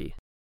property.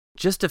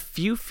 Just a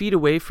few feet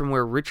away from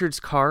where Richard's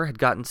car had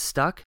gotten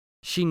stuck,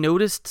 she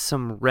noticed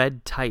some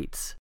red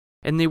tights.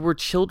 And they were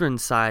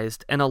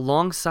children-sized and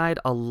alongside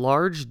a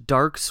large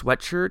dark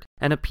sweatshirt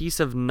and a piece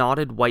of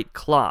knotted white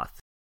cloth.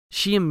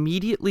 She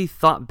immediately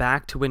thought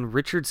back to when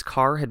Richard's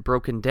car had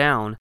broken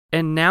down,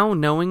 and now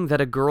knowing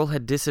that a girl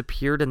had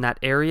disappeared in that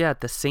area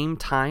at the same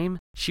time,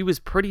 she was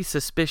pretty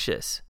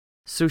suspicious.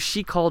 So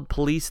she called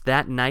police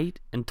that night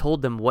and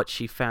told them what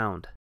she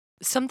found.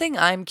 Something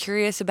I'm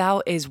curious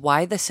about is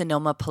why the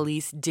Sonoma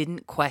police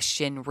didn't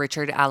question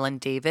Richard Allen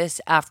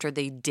Davis after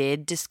they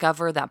did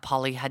discover that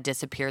Polly had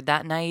disappeared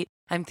that night.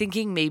 I'm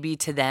thinking maybe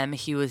to them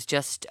he was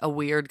just a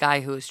weird guy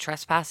who was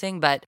trespassing,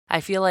 but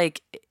I feel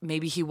like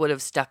maybe he would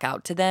have stuck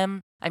out to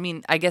them. I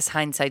mean, I guess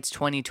hindsight's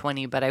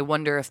 20/20, but I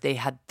wonder if they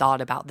had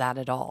thought about that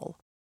at all.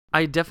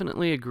 I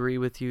definitely agree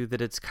with you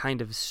that it's kind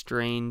of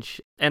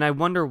strange, and I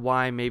wonder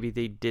why maybe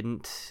they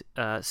didn't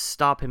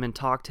stop him and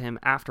talk to him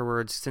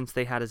afterwards since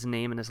they had his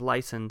name and his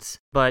license.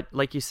 But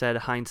like you said,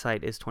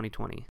 hindsight is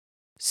 20/20.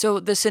 So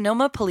the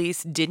Sonoma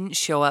police didn't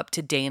show up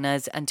to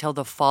Dana's until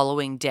the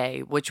following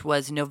day, which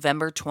was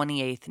November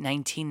 28th,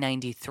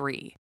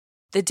 1993.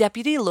 The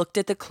deputy looked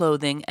at the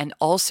clothing and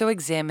also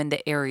examined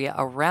the area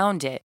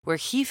around it, where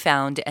he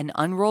found an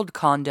unrolled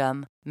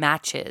condom,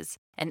 matches,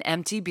 an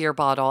empty beer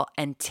bottle,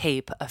 and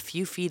tape a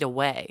few feet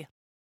away.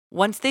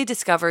 Once they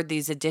discovered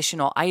these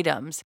additional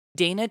items,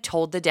 Dana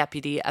told the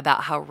deputy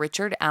about how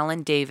Richard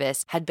Allen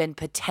Davis had been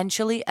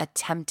potentially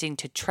attempting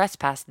to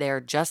trespass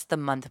there just the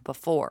month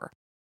before.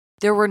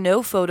 There were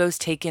no photos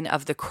taken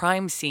of the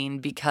crime scene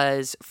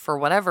because, for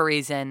whatever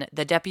reason,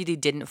 the deputy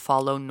didn't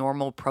follow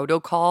normal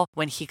protocol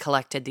when he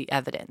collected the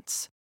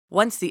evidence.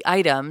 Once the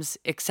items,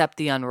 except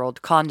the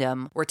unrolled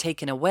condom, were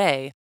taken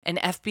away, an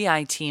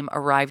FBI team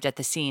arrived at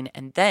the scene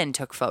and then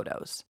took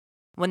photos.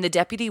 When the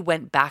deputy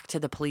went back to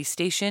the police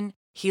station,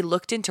 he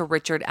looked into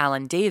Richard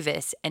Allen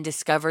Davis and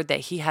discovered that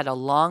he had a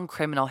long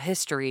criminal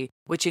history,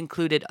 which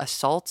included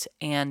assault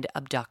and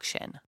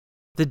abduction.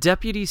 The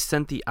deputies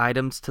sent the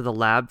items to the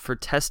lab for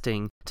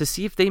testing to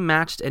see if they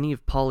matched any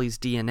of Polly's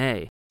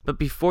DNA. But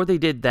before they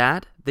did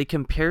that, they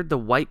compared the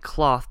white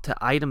cloth to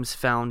items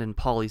found in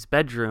Polly's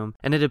bedroom,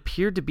 and it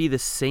appeared to be the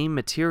same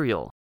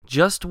material.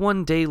 Just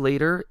one day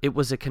later, it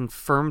was a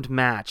confirmed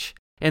match,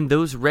 and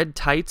those red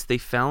tights they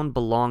found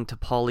belonged to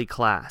Polly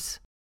Klaas.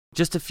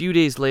 Just a few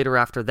days later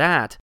after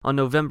that, on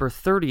November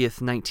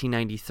 30th,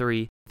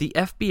 1993, the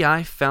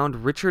FBI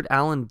found Richard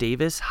Allen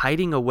Davis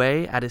hiding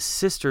away at his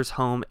sister's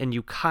home in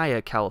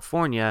Ukiah,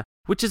 California,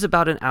 which is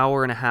about an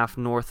hour and a half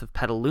north of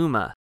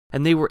Petaluma,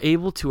 and they were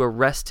able to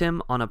arrest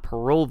him on a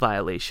parole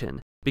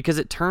violation, because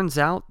it turns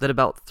out that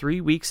about 3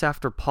 weeks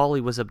after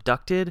Polly was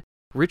abducted,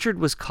 Richard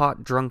was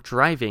caught drunk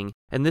driving,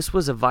 and this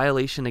was a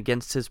violation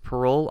against his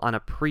parole on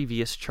a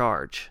previous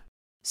charge.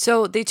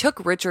 So they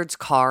took Richard's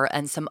car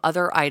and some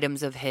other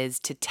items of his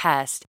to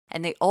test,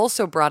 and they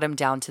also brought him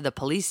down to the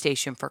police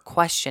station for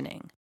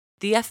questioning.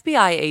 The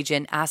FBI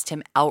agent asked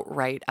him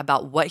outright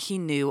about what he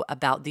knew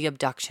about the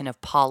abduction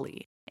of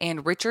Polly,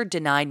 and Richard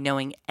denied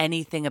knowing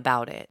anything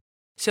about it.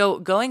 So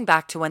going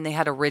back to when they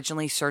had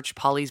originally searched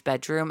Polly's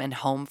bedroom and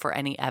home for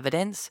any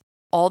evidence,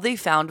 all they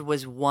found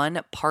was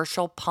one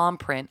partial palm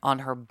print on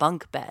her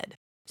bunk bed.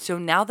 So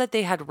now that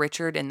they had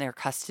Richard in their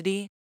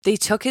custody, they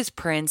took his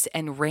prints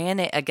and ran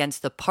it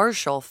against the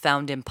partial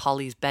found in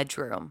Polly's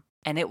bedroom,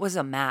 and it was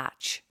a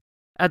match.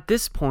 At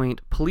this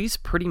point, police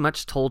pretty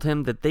much told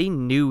him that they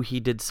knew he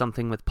did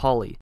something with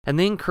Polly, and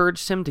they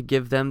encouraged him to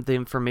give them the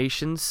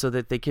information so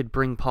that they could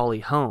bring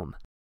Polly home.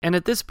 And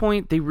at this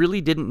point, they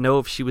really didn't know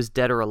if she was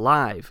dead or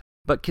alive,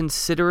 but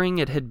considering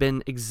it had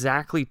been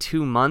exactly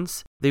 2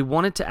 months, they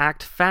wanted to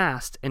act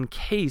fast in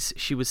case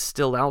she was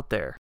still out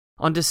there.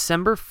 On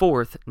December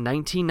 4th,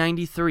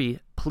 1993,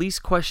 police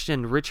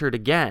questioned Richard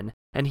again,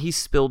 and he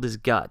spilled his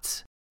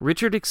guts.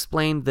 Richard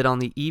explained that on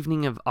the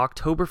evening of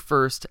October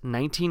 1st,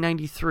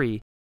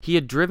 1993, he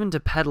had driven to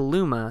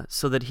Petaluma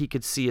so that he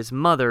could see his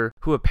mother,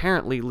 who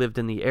apparently lived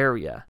in the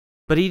area.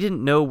 But he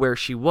didn't know where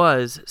she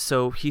was,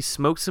 so he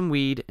smoked some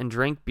weed and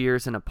drank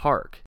beers in a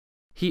park.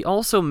 He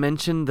also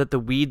mentioned that the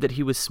weed that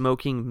he was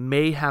smoking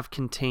may have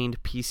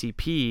contained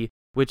PCP,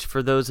 which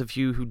for those of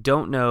you who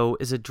don't know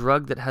is a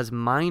drug that has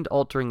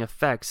mind-altering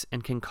effects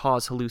and can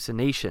cause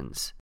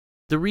hallucinations.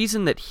 The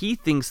reason that he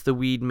thinks the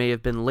weed may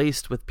have been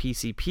laced with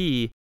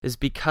PCP is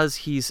because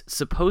he's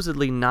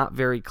supposedly not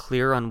very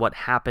clear on what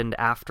happened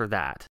after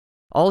that.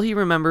 All he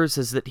remembers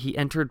is that he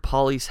entered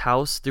Polly's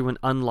house through an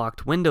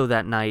unlocked window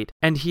that night,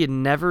 and he had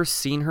never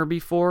seen her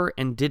before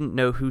and didn't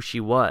know who she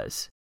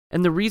was.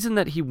 And the reason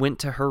that he went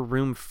to her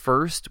room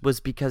first was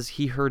because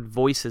he heard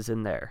voices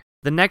in there.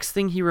 The next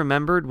thing he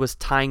remembered was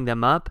tying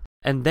them up,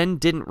 and then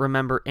didn't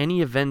remember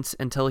any events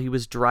until he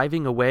was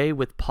driving away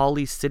with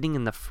Polly sitting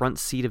in the front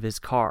seat of his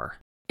car.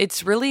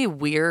 It's really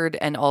weird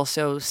and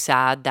also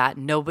sad that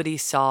nobody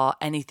saw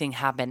anything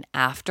happen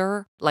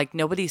after. Like,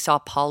 nobody saw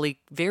Polly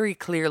very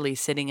clearly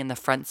sitting in the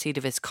front seat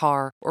of his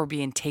car or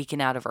being taken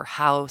out of her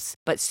house,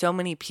 but so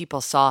many people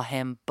saw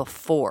him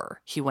before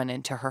he went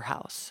into her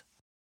house.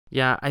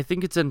 Yeah, I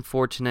think it's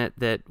unfortunate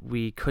that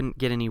we couldn't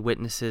get any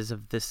witnesses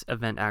of this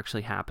event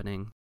actually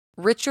happening.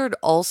 Richard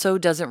also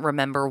doesn't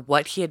remember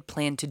what he had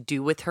planned to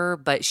do with her,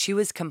 but she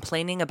was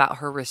complaining about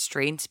her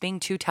restraints being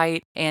too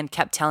tight and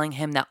kept telling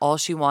him that all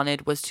she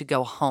wanted was to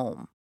go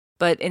home.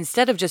 But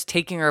instead of just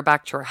taking her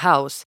back to her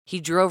house, he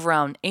drove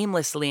around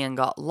aimlessly and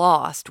got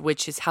lost,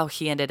 which is how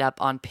he ended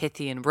up on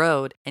Pythian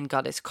Road and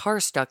got his car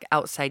stuck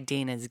outside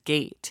Dana's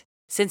gate.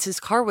 Since his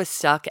car was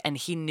stuck and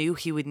he knew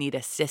he would need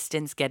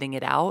assistance getting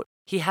it out,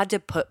 he had to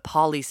put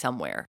Polly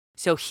somewhere.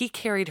 So he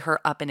carried her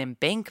up an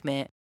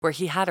embankment where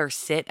he had her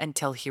sit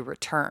until he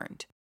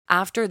returned.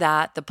 After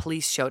that, the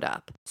police showed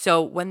up.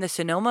 So when the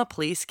Sonoma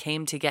police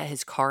came to get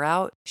his car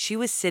out, she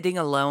was sitting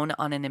alone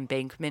on an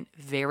embankment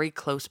very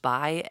close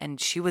by, and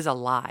she was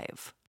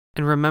alive.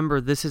 And remember,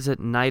 this is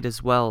at night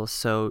as well,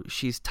 so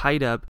she's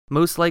tied up,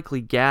 most likely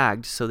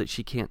gagged so that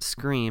she can't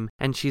scream,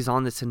 and she's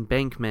on this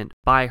embankment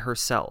by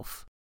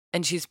herself.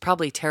 And she's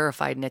probably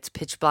terrified, and it's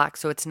pitch black,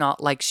 so it's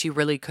not like she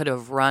really could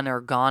have run or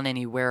gone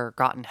anywhere or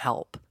gotten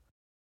help.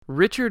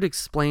 Richard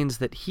explains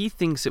that he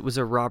thinks it was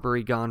a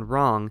robbery gone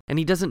wrong, and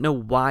he doesn't know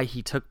why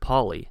he took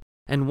Polly.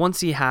 And once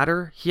he had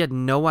her, he had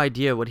no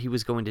idea what he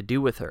was going to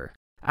do with her.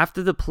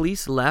 After the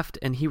police left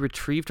and he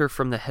retrieved her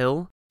from the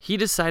hill, he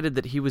decided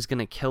that he was going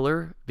to kill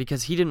her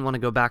because he didn't want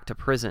to go back to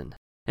prison.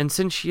 And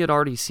since she had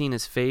already seen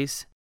his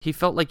face, he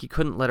felt like he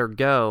couldn't let her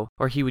go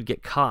or he would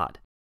get caught.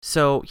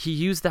 So he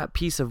used that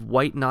piece of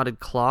white knotted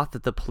cloth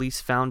that the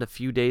police found a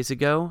few days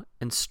ago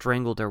and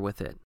strangled her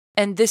with it.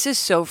 And this is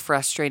so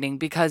frustrating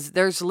because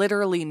there's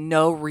literally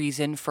no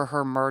reason for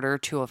her murder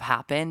to have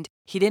happened.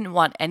 He didn't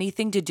want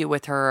anything to do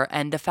with her,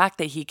 and the fact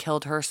that he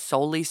killed her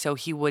solely so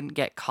he wouldn't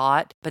get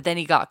caught, but then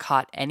he got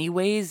caught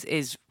anyways,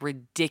 is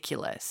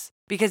ridiculous.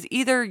 Because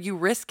either you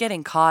risk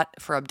getting caught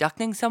for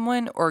abducting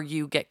someone or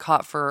you get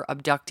caught for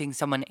abducting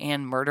someone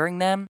and murdering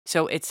them.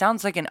 So it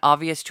sounds like an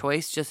obvious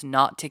choice just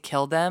not to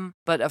kill them.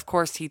 But of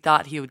course he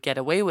thought he would get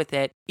away with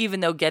it, even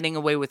though getting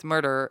away with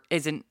murder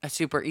isn't a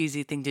super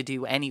easy thing to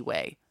do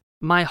anyway.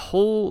 My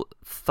whole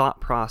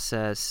thought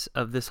process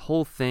of this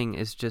whole thing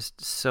is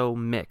just so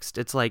mixed.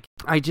 It's like,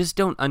 I just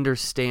don't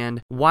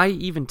understand why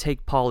even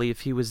take Polly if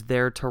he was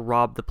there to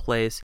rob the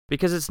place,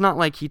 because it's not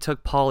like he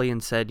took Polly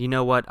and said, you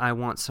know what, I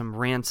want some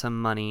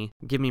ransom money,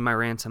 give me my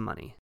ransom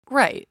money.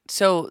 Right,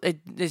 so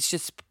it's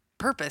just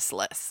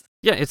purposeless.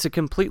 Yeah, it's a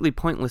completely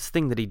pointless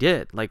thing that he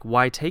did. Like,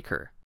 why take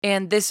her?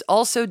 And this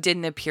also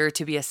didn't appear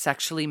to be a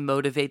sexually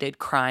motivated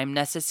crime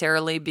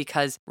necessarily,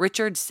 because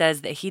Richard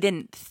says that he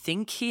didn't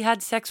think he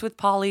had sex with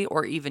Polly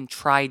or even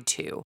tried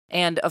to.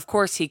 And of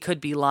course he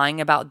could be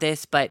lying about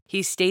this, but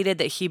he stated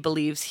that he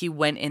believes he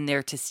went in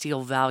there to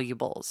steal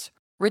valuables.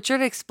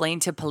 Richard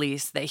explained to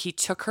police that he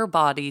took her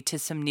body to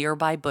some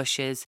nearby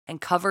bushes and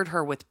covered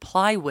her with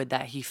plywood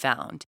that he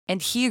found,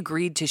 and he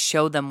agreed to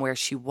show them where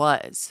she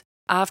was.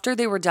 After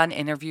they were done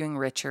interviewing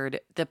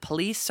Richard, the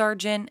police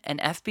sergeant, an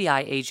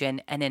FBI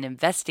agent, and an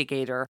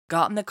investigator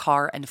got in the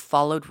car and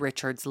followed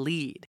Richard's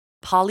lead.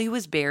 Polly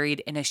was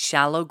buried in a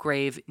shallow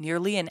grave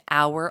nearly an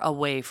hour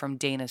away from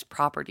Dana's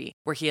property,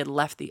 where he had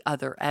left the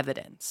other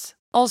evidence.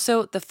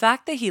 Also, the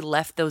fact that he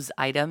left those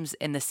items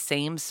in the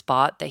same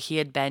spot that he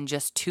had been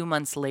just 2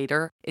 months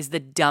later is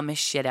the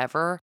dumbest shit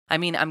ever. I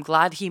mean, I'm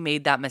glad he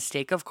made that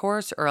mistake, of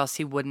course, or else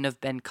he wouldn't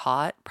have been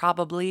caught,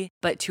 probably.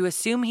 But to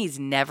assume he's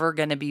never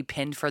going to be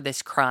pinned for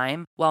this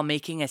crime while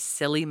making a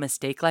silly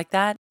mistake like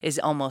that is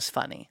almost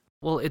funny.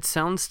 Well, it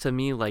sounds to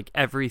me like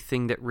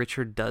everything that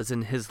Richard does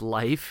in his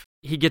life,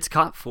 he gets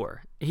caught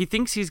for. He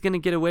thinks he's going to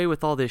get away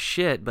with all this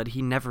shit, but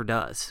he never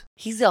does.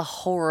 He's a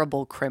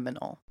horrible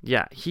criminal.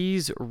 Yeah,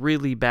 he's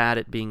really bad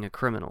at being a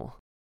criminal.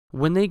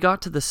 When they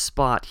got to the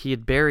spot he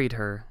had buried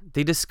her,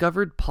 they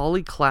discovered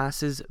Polly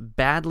Klass's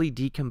badly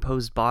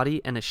decomposed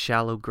body in a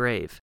shallow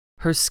grave.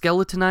 Her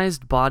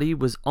skeletonized body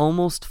was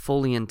almost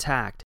fully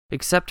intact,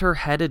 except her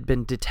head had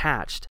been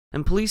detached,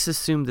 and police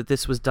assumed that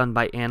this was done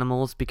by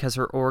animals because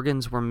her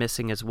organs were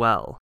missing as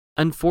well.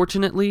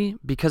 Unfortunately,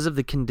 because of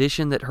the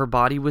condition that her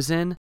body was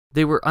in,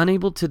 they were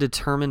unable to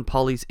determine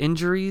Polly's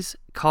injuries,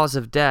 cause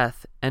of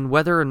death, and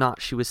whether or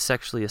not she was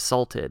sexually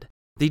assaulted.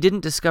 They didn't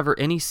discover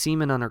any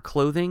semen on her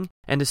clothing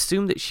and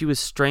assumed that she was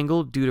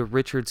strangled due to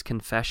Richard's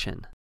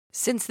confession.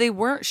 Since they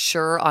weren't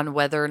sure on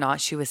whether or not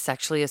she was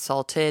sexually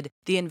assaulted,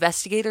 the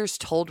investigators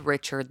told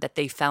Richard that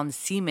they found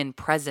semen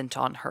present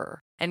on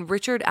her, and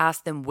Richard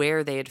asked them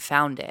where they had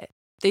found it.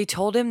 They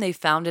told him they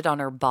found it on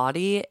her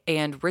body,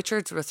 and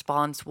Richard's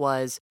response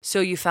was, "So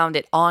you found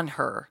it on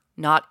her,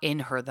 not in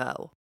her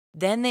though."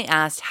 Then they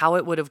asked how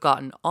it would have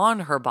gotten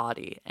on her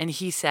body, and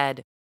he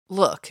said,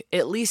 "Look,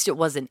 at least it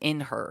wasn't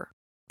in her."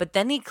 But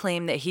then he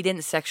claimed that he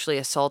didn't sexually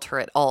assault her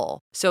at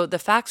all. So the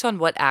facts on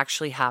what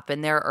actually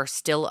happened there are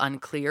still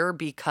unclear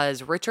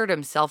because Richard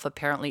himself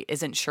apparently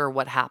isn't sure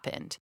what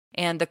happened.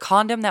 And the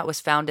condom that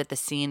was found at the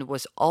scene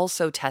was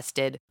also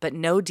tested, but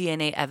no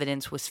DNA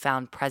evidence was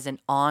found present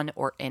on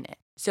or in it.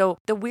 So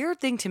the weird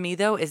thing to me,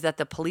 though, is that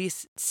the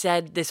police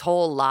said this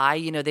whole lie,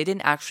 they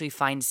didn't actually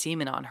find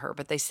semen on her,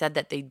 but they said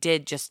that they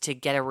did just to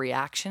get a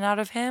reaction out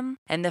of him.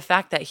 And the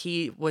fact that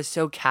he was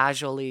so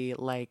casually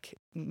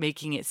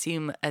making it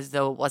seem as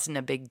though it wasn't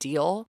a big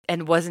deal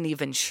and wasn't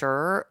even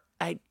sure,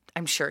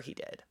 I'm sure he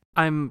did.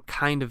 I'm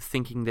kind of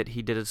thinking that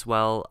he did as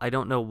well. I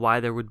don't know why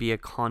there would be a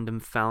condom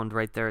found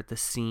right there at the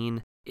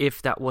scene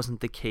if that wasn't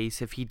the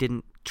case, if he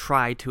didn't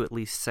try to at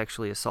least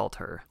sexually assault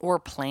her. Or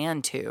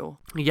plan to.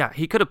 Yeah,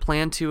 he could have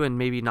planned to and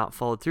maybe not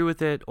followed through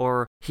with it,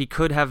 or he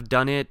could have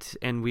done it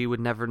and we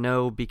would never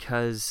know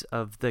because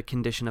of the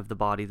condition of the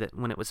body that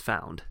when it was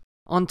found.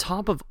 On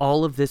top of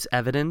all of this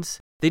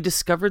evidence, they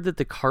discovered that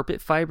the carpet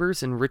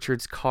fibers in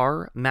Richard's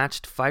car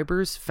matched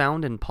fibers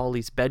found in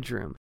Polly's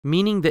bedroom,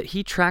 meaning that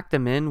he tracked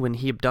them in when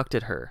he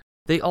abducted her.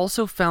 They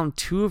also found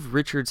 2 of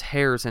Richard's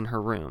hairs in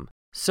her room.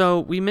 So,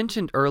 we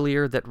mentioned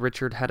earlier that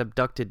Richard had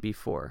abducted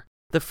before.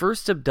 The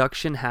first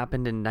abduction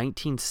happened in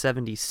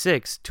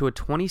 1976 to a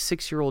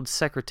 26-year-old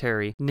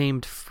secretary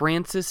named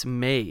Frances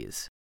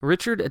Mays.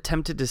 Richard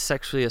attempted to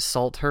sexually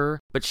assault her,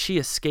 but she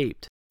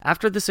escaped.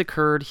 After this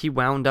occurred, he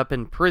wound up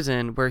in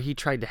prison where he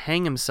tried to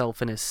hang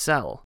himself in his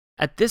cell.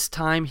 At this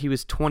time, he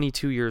was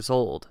 22 years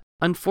old.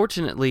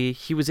 Unfortunately,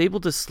 he was able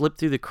to slip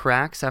through the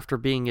cracks after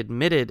being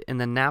admitted in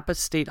the Napa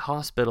State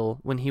Hospital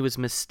when he was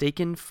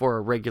mistaken for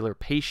a regular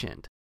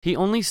patient. He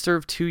only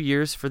served 2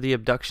 years for the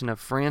abduction of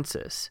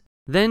Frances.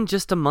 Then,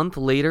 just a month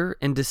later,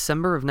 in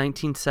December of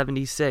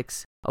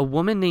 1976, a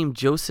woman named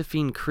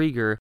Josephine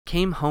Krieger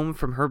came home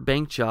from her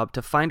bank job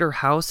to find her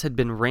house had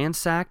been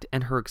ransacked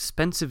and her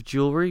expensive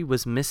jewelry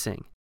was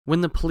missing.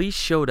 When the police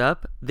showed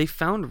up, they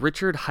found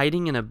Richard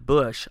hiding in a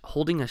bush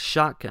holding a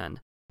shotgun.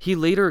 He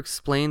later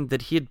explained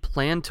that he had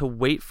planned to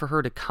wait for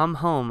her to come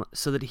home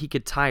so that he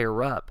could tie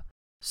her up.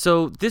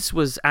 So this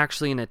was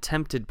actually an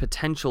attempted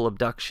potential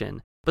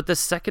abduction, but the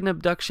second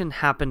abduction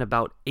happened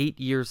about 8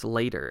 years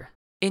later.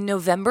 In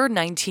November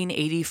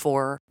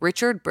 1984,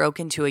 Richard broke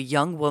into a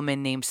young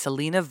woman named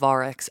Selena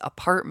Varick's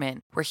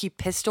apartment where he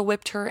pistol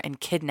whipped her and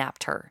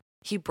kidnapped her.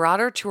 He brought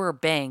her to her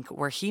bank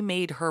where he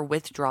made her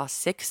withdraw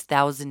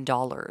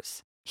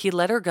 $6,000. He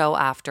let her go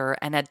after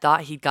and had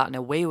thought he'd gotten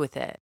away with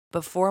it,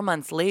 but 4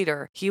 months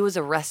later, he was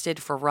arrested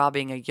for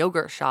robbing a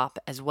yogurt shop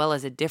as well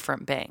as a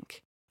different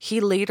bank. He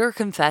later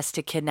confessed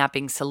to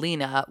kidnapping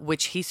Selena,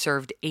 which he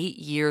served 8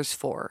 years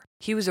for.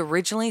 He was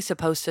originally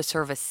supposed to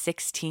serve a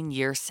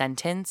 16-year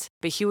sentence,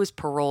 but he was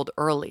paroled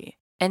early.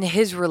 And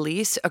his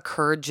release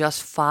occurred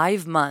just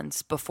 5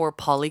 months before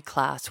Polly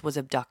Klaas was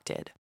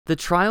abducted. The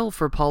trial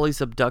for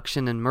Polly's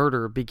abduction and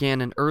murder began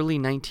in early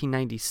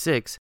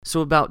 1996, so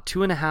about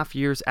 2.5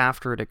 years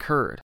after it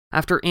occurred.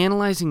 After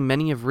analyzing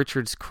many of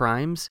Richard's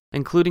crimes,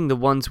 including the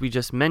ones we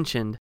just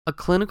mentioned, a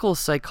clinical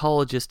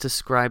psychologist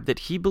described that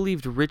he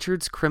believed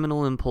Richard's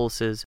criminal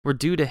impulses were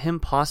due to him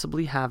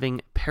possibly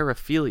having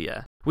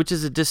paraphilia, which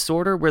is a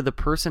disorder where the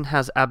person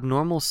has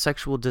abnormal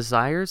sexual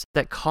desires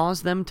that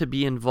cause them to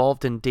be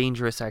involved in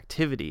dangerous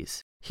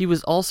activities. He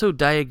was also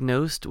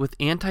diagnosed with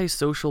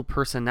antisocial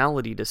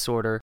personality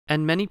disorder,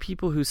 and many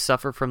people who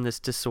suffer from this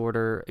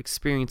disorder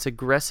experience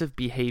aggressive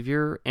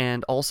behavior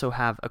and also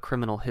have a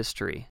criminal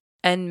history.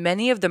 And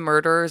many of the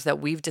murderers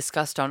that we've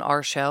discussed on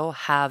our show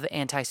have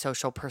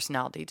antisocial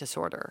personality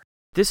disorder.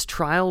 This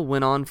trial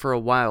went on for a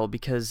while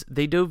because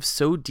they dove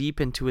so deep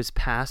into his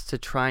past to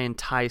try and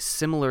tie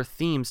similar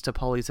themes to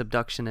Polly's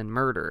abduction and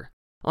murder.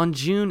 On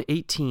June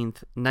 18,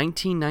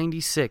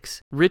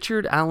 1996,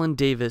 Richard Allen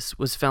Davis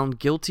was found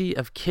guilty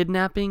of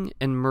kidnapping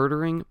and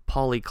murdering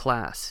Polly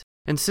Klaas.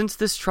 And since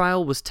this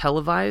trial was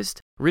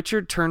televised,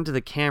 Richard turned to the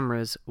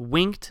cameras,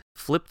 winked,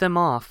 flipped them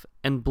off,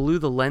 and blew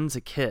the lens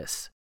a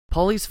kiss.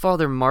 Polly's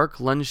father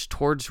Mark lunged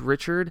towards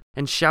Richard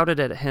and shouted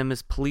at him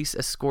as police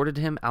escorted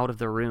him out of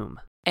the room.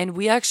 And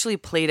we actually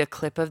played a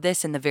clip of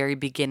this in the very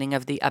beginning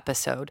of the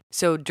episode.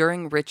 So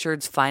during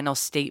Richard's final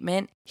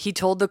statement, he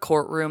told the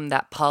courtroom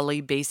that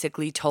Polly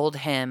basically told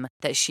him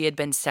that she had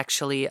been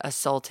sexually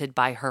assaulted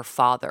by her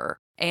father.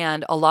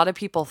 And a lot of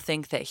people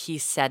think that he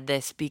said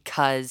this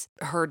because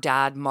her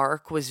dad,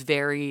 Mark, was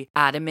very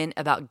adamant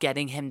about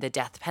getting him the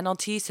death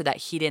penalty so that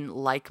he didn't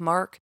like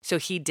Mark. So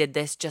he did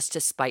this just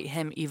to spite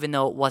him, even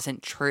though it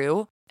wasn't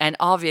true. And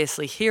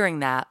obviously hearing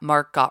that,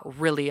 Mark got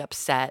really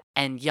upset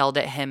and yelled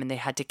at him and they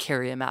had to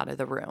carry him out of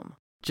the room.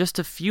 Just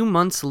a few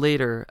months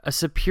later, a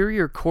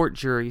Superior Court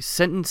jury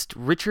sentenced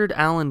Richard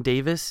Allen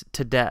Davis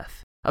to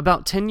death.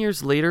 About 10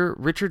 years later,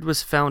 Richard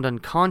was found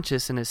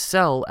unconscious in his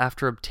cell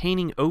after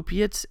obtaining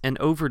opiates and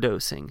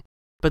overdosing,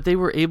 but they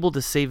were able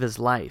to save his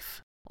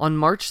life. On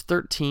March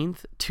 13,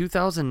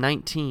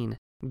 2019,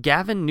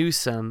 Gavin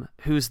Newsom,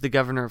 who's the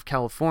governor of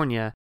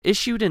California,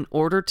 issued an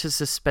order to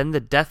suspend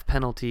the death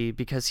penalty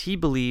because he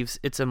believes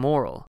it's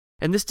immoral.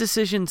 And this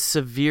decision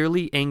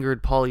severely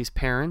angered Polly's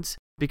parents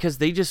because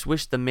they just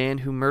wished the man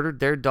who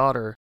murdered their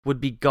daughter would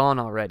be gone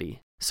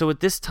already. So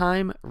at this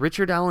time,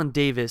 Richard Allen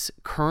Davis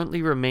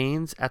currently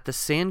remains at the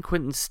San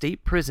Quentin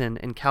State Prison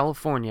in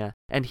California,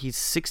 and he's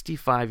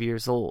 65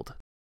 years old.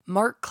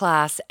 Mark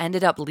Klass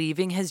ended up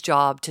leaving his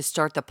job to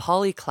start the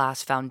Polly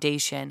Klass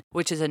Foundation,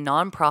 which is a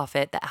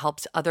nonprofit that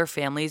helps other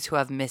families who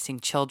have missing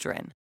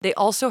children. They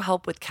also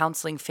help with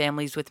counseling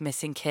families with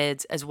missing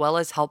kids, as well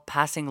as help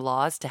passing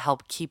laws to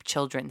help keep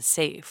children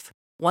safe.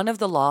 One of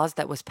the laws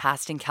that was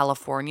passed in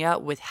California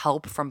with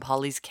help from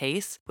Polly's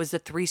case was the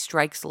 3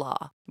 Strikes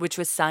Law, which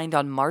was signed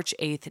on March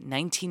 8,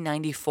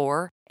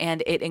 1994,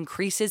 and it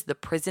increases the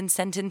prison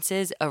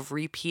sentences of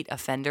repeat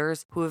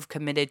offenders who have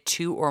committed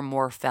 2 or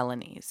more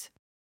felonies.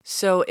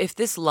 So if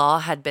this law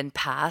had been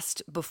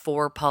passed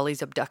before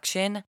Polly's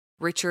abduction,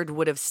 Richard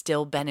would have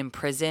still been in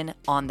prison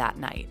on that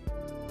night.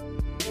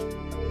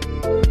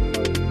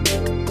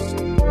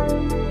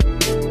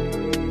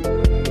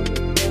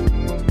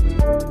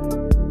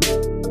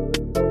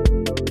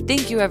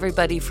 Thank you,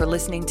 everybody, for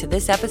listening to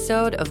this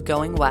episode of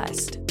Going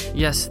West.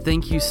 Yes,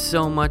 thank you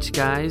so much,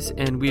 guys,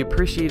 and we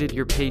appreciated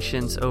your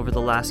patience over the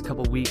last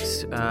couple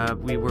weeks.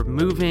 We were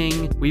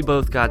moving, we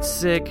both got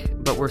sick,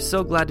 but we're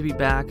so glad to be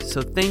back,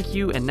 so thank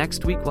you, and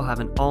next week we'll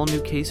have an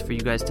all-new case for you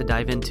guys to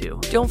dive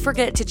into. Don't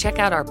forget to check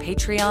out our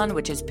Patreon,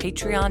 which is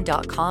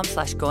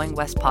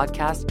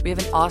patreon.com/goingwestpodcast. We have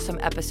an awesome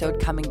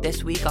episode coming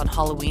this week on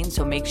Halloween,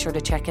 so make sure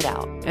to check it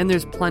out. And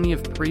there's plenty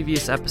of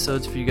previous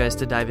episodes for you guys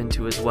to dive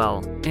into as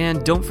well.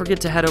 And don't forget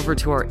to head over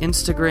to our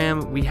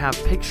Instagram. We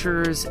have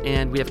pictures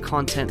and we have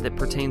content that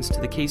pertains to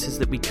the cases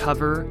that we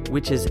cover,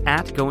 which is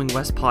at Going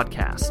West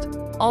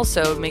Podcast.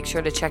 Also, make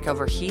sure to check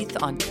over Heath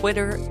on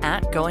Twitter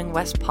at Going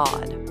West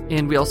Pod.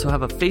 And we also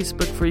have a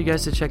Facebook for you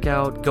guys to check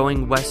out,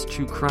 Going West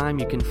True Crime.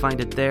 You can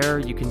find it there.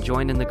 You can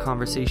join in the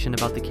conversation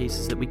about the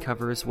cases that we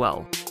cover as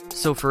well.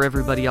 So for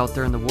everybody out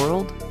there in the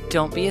world,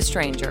 don't be a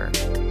stranger.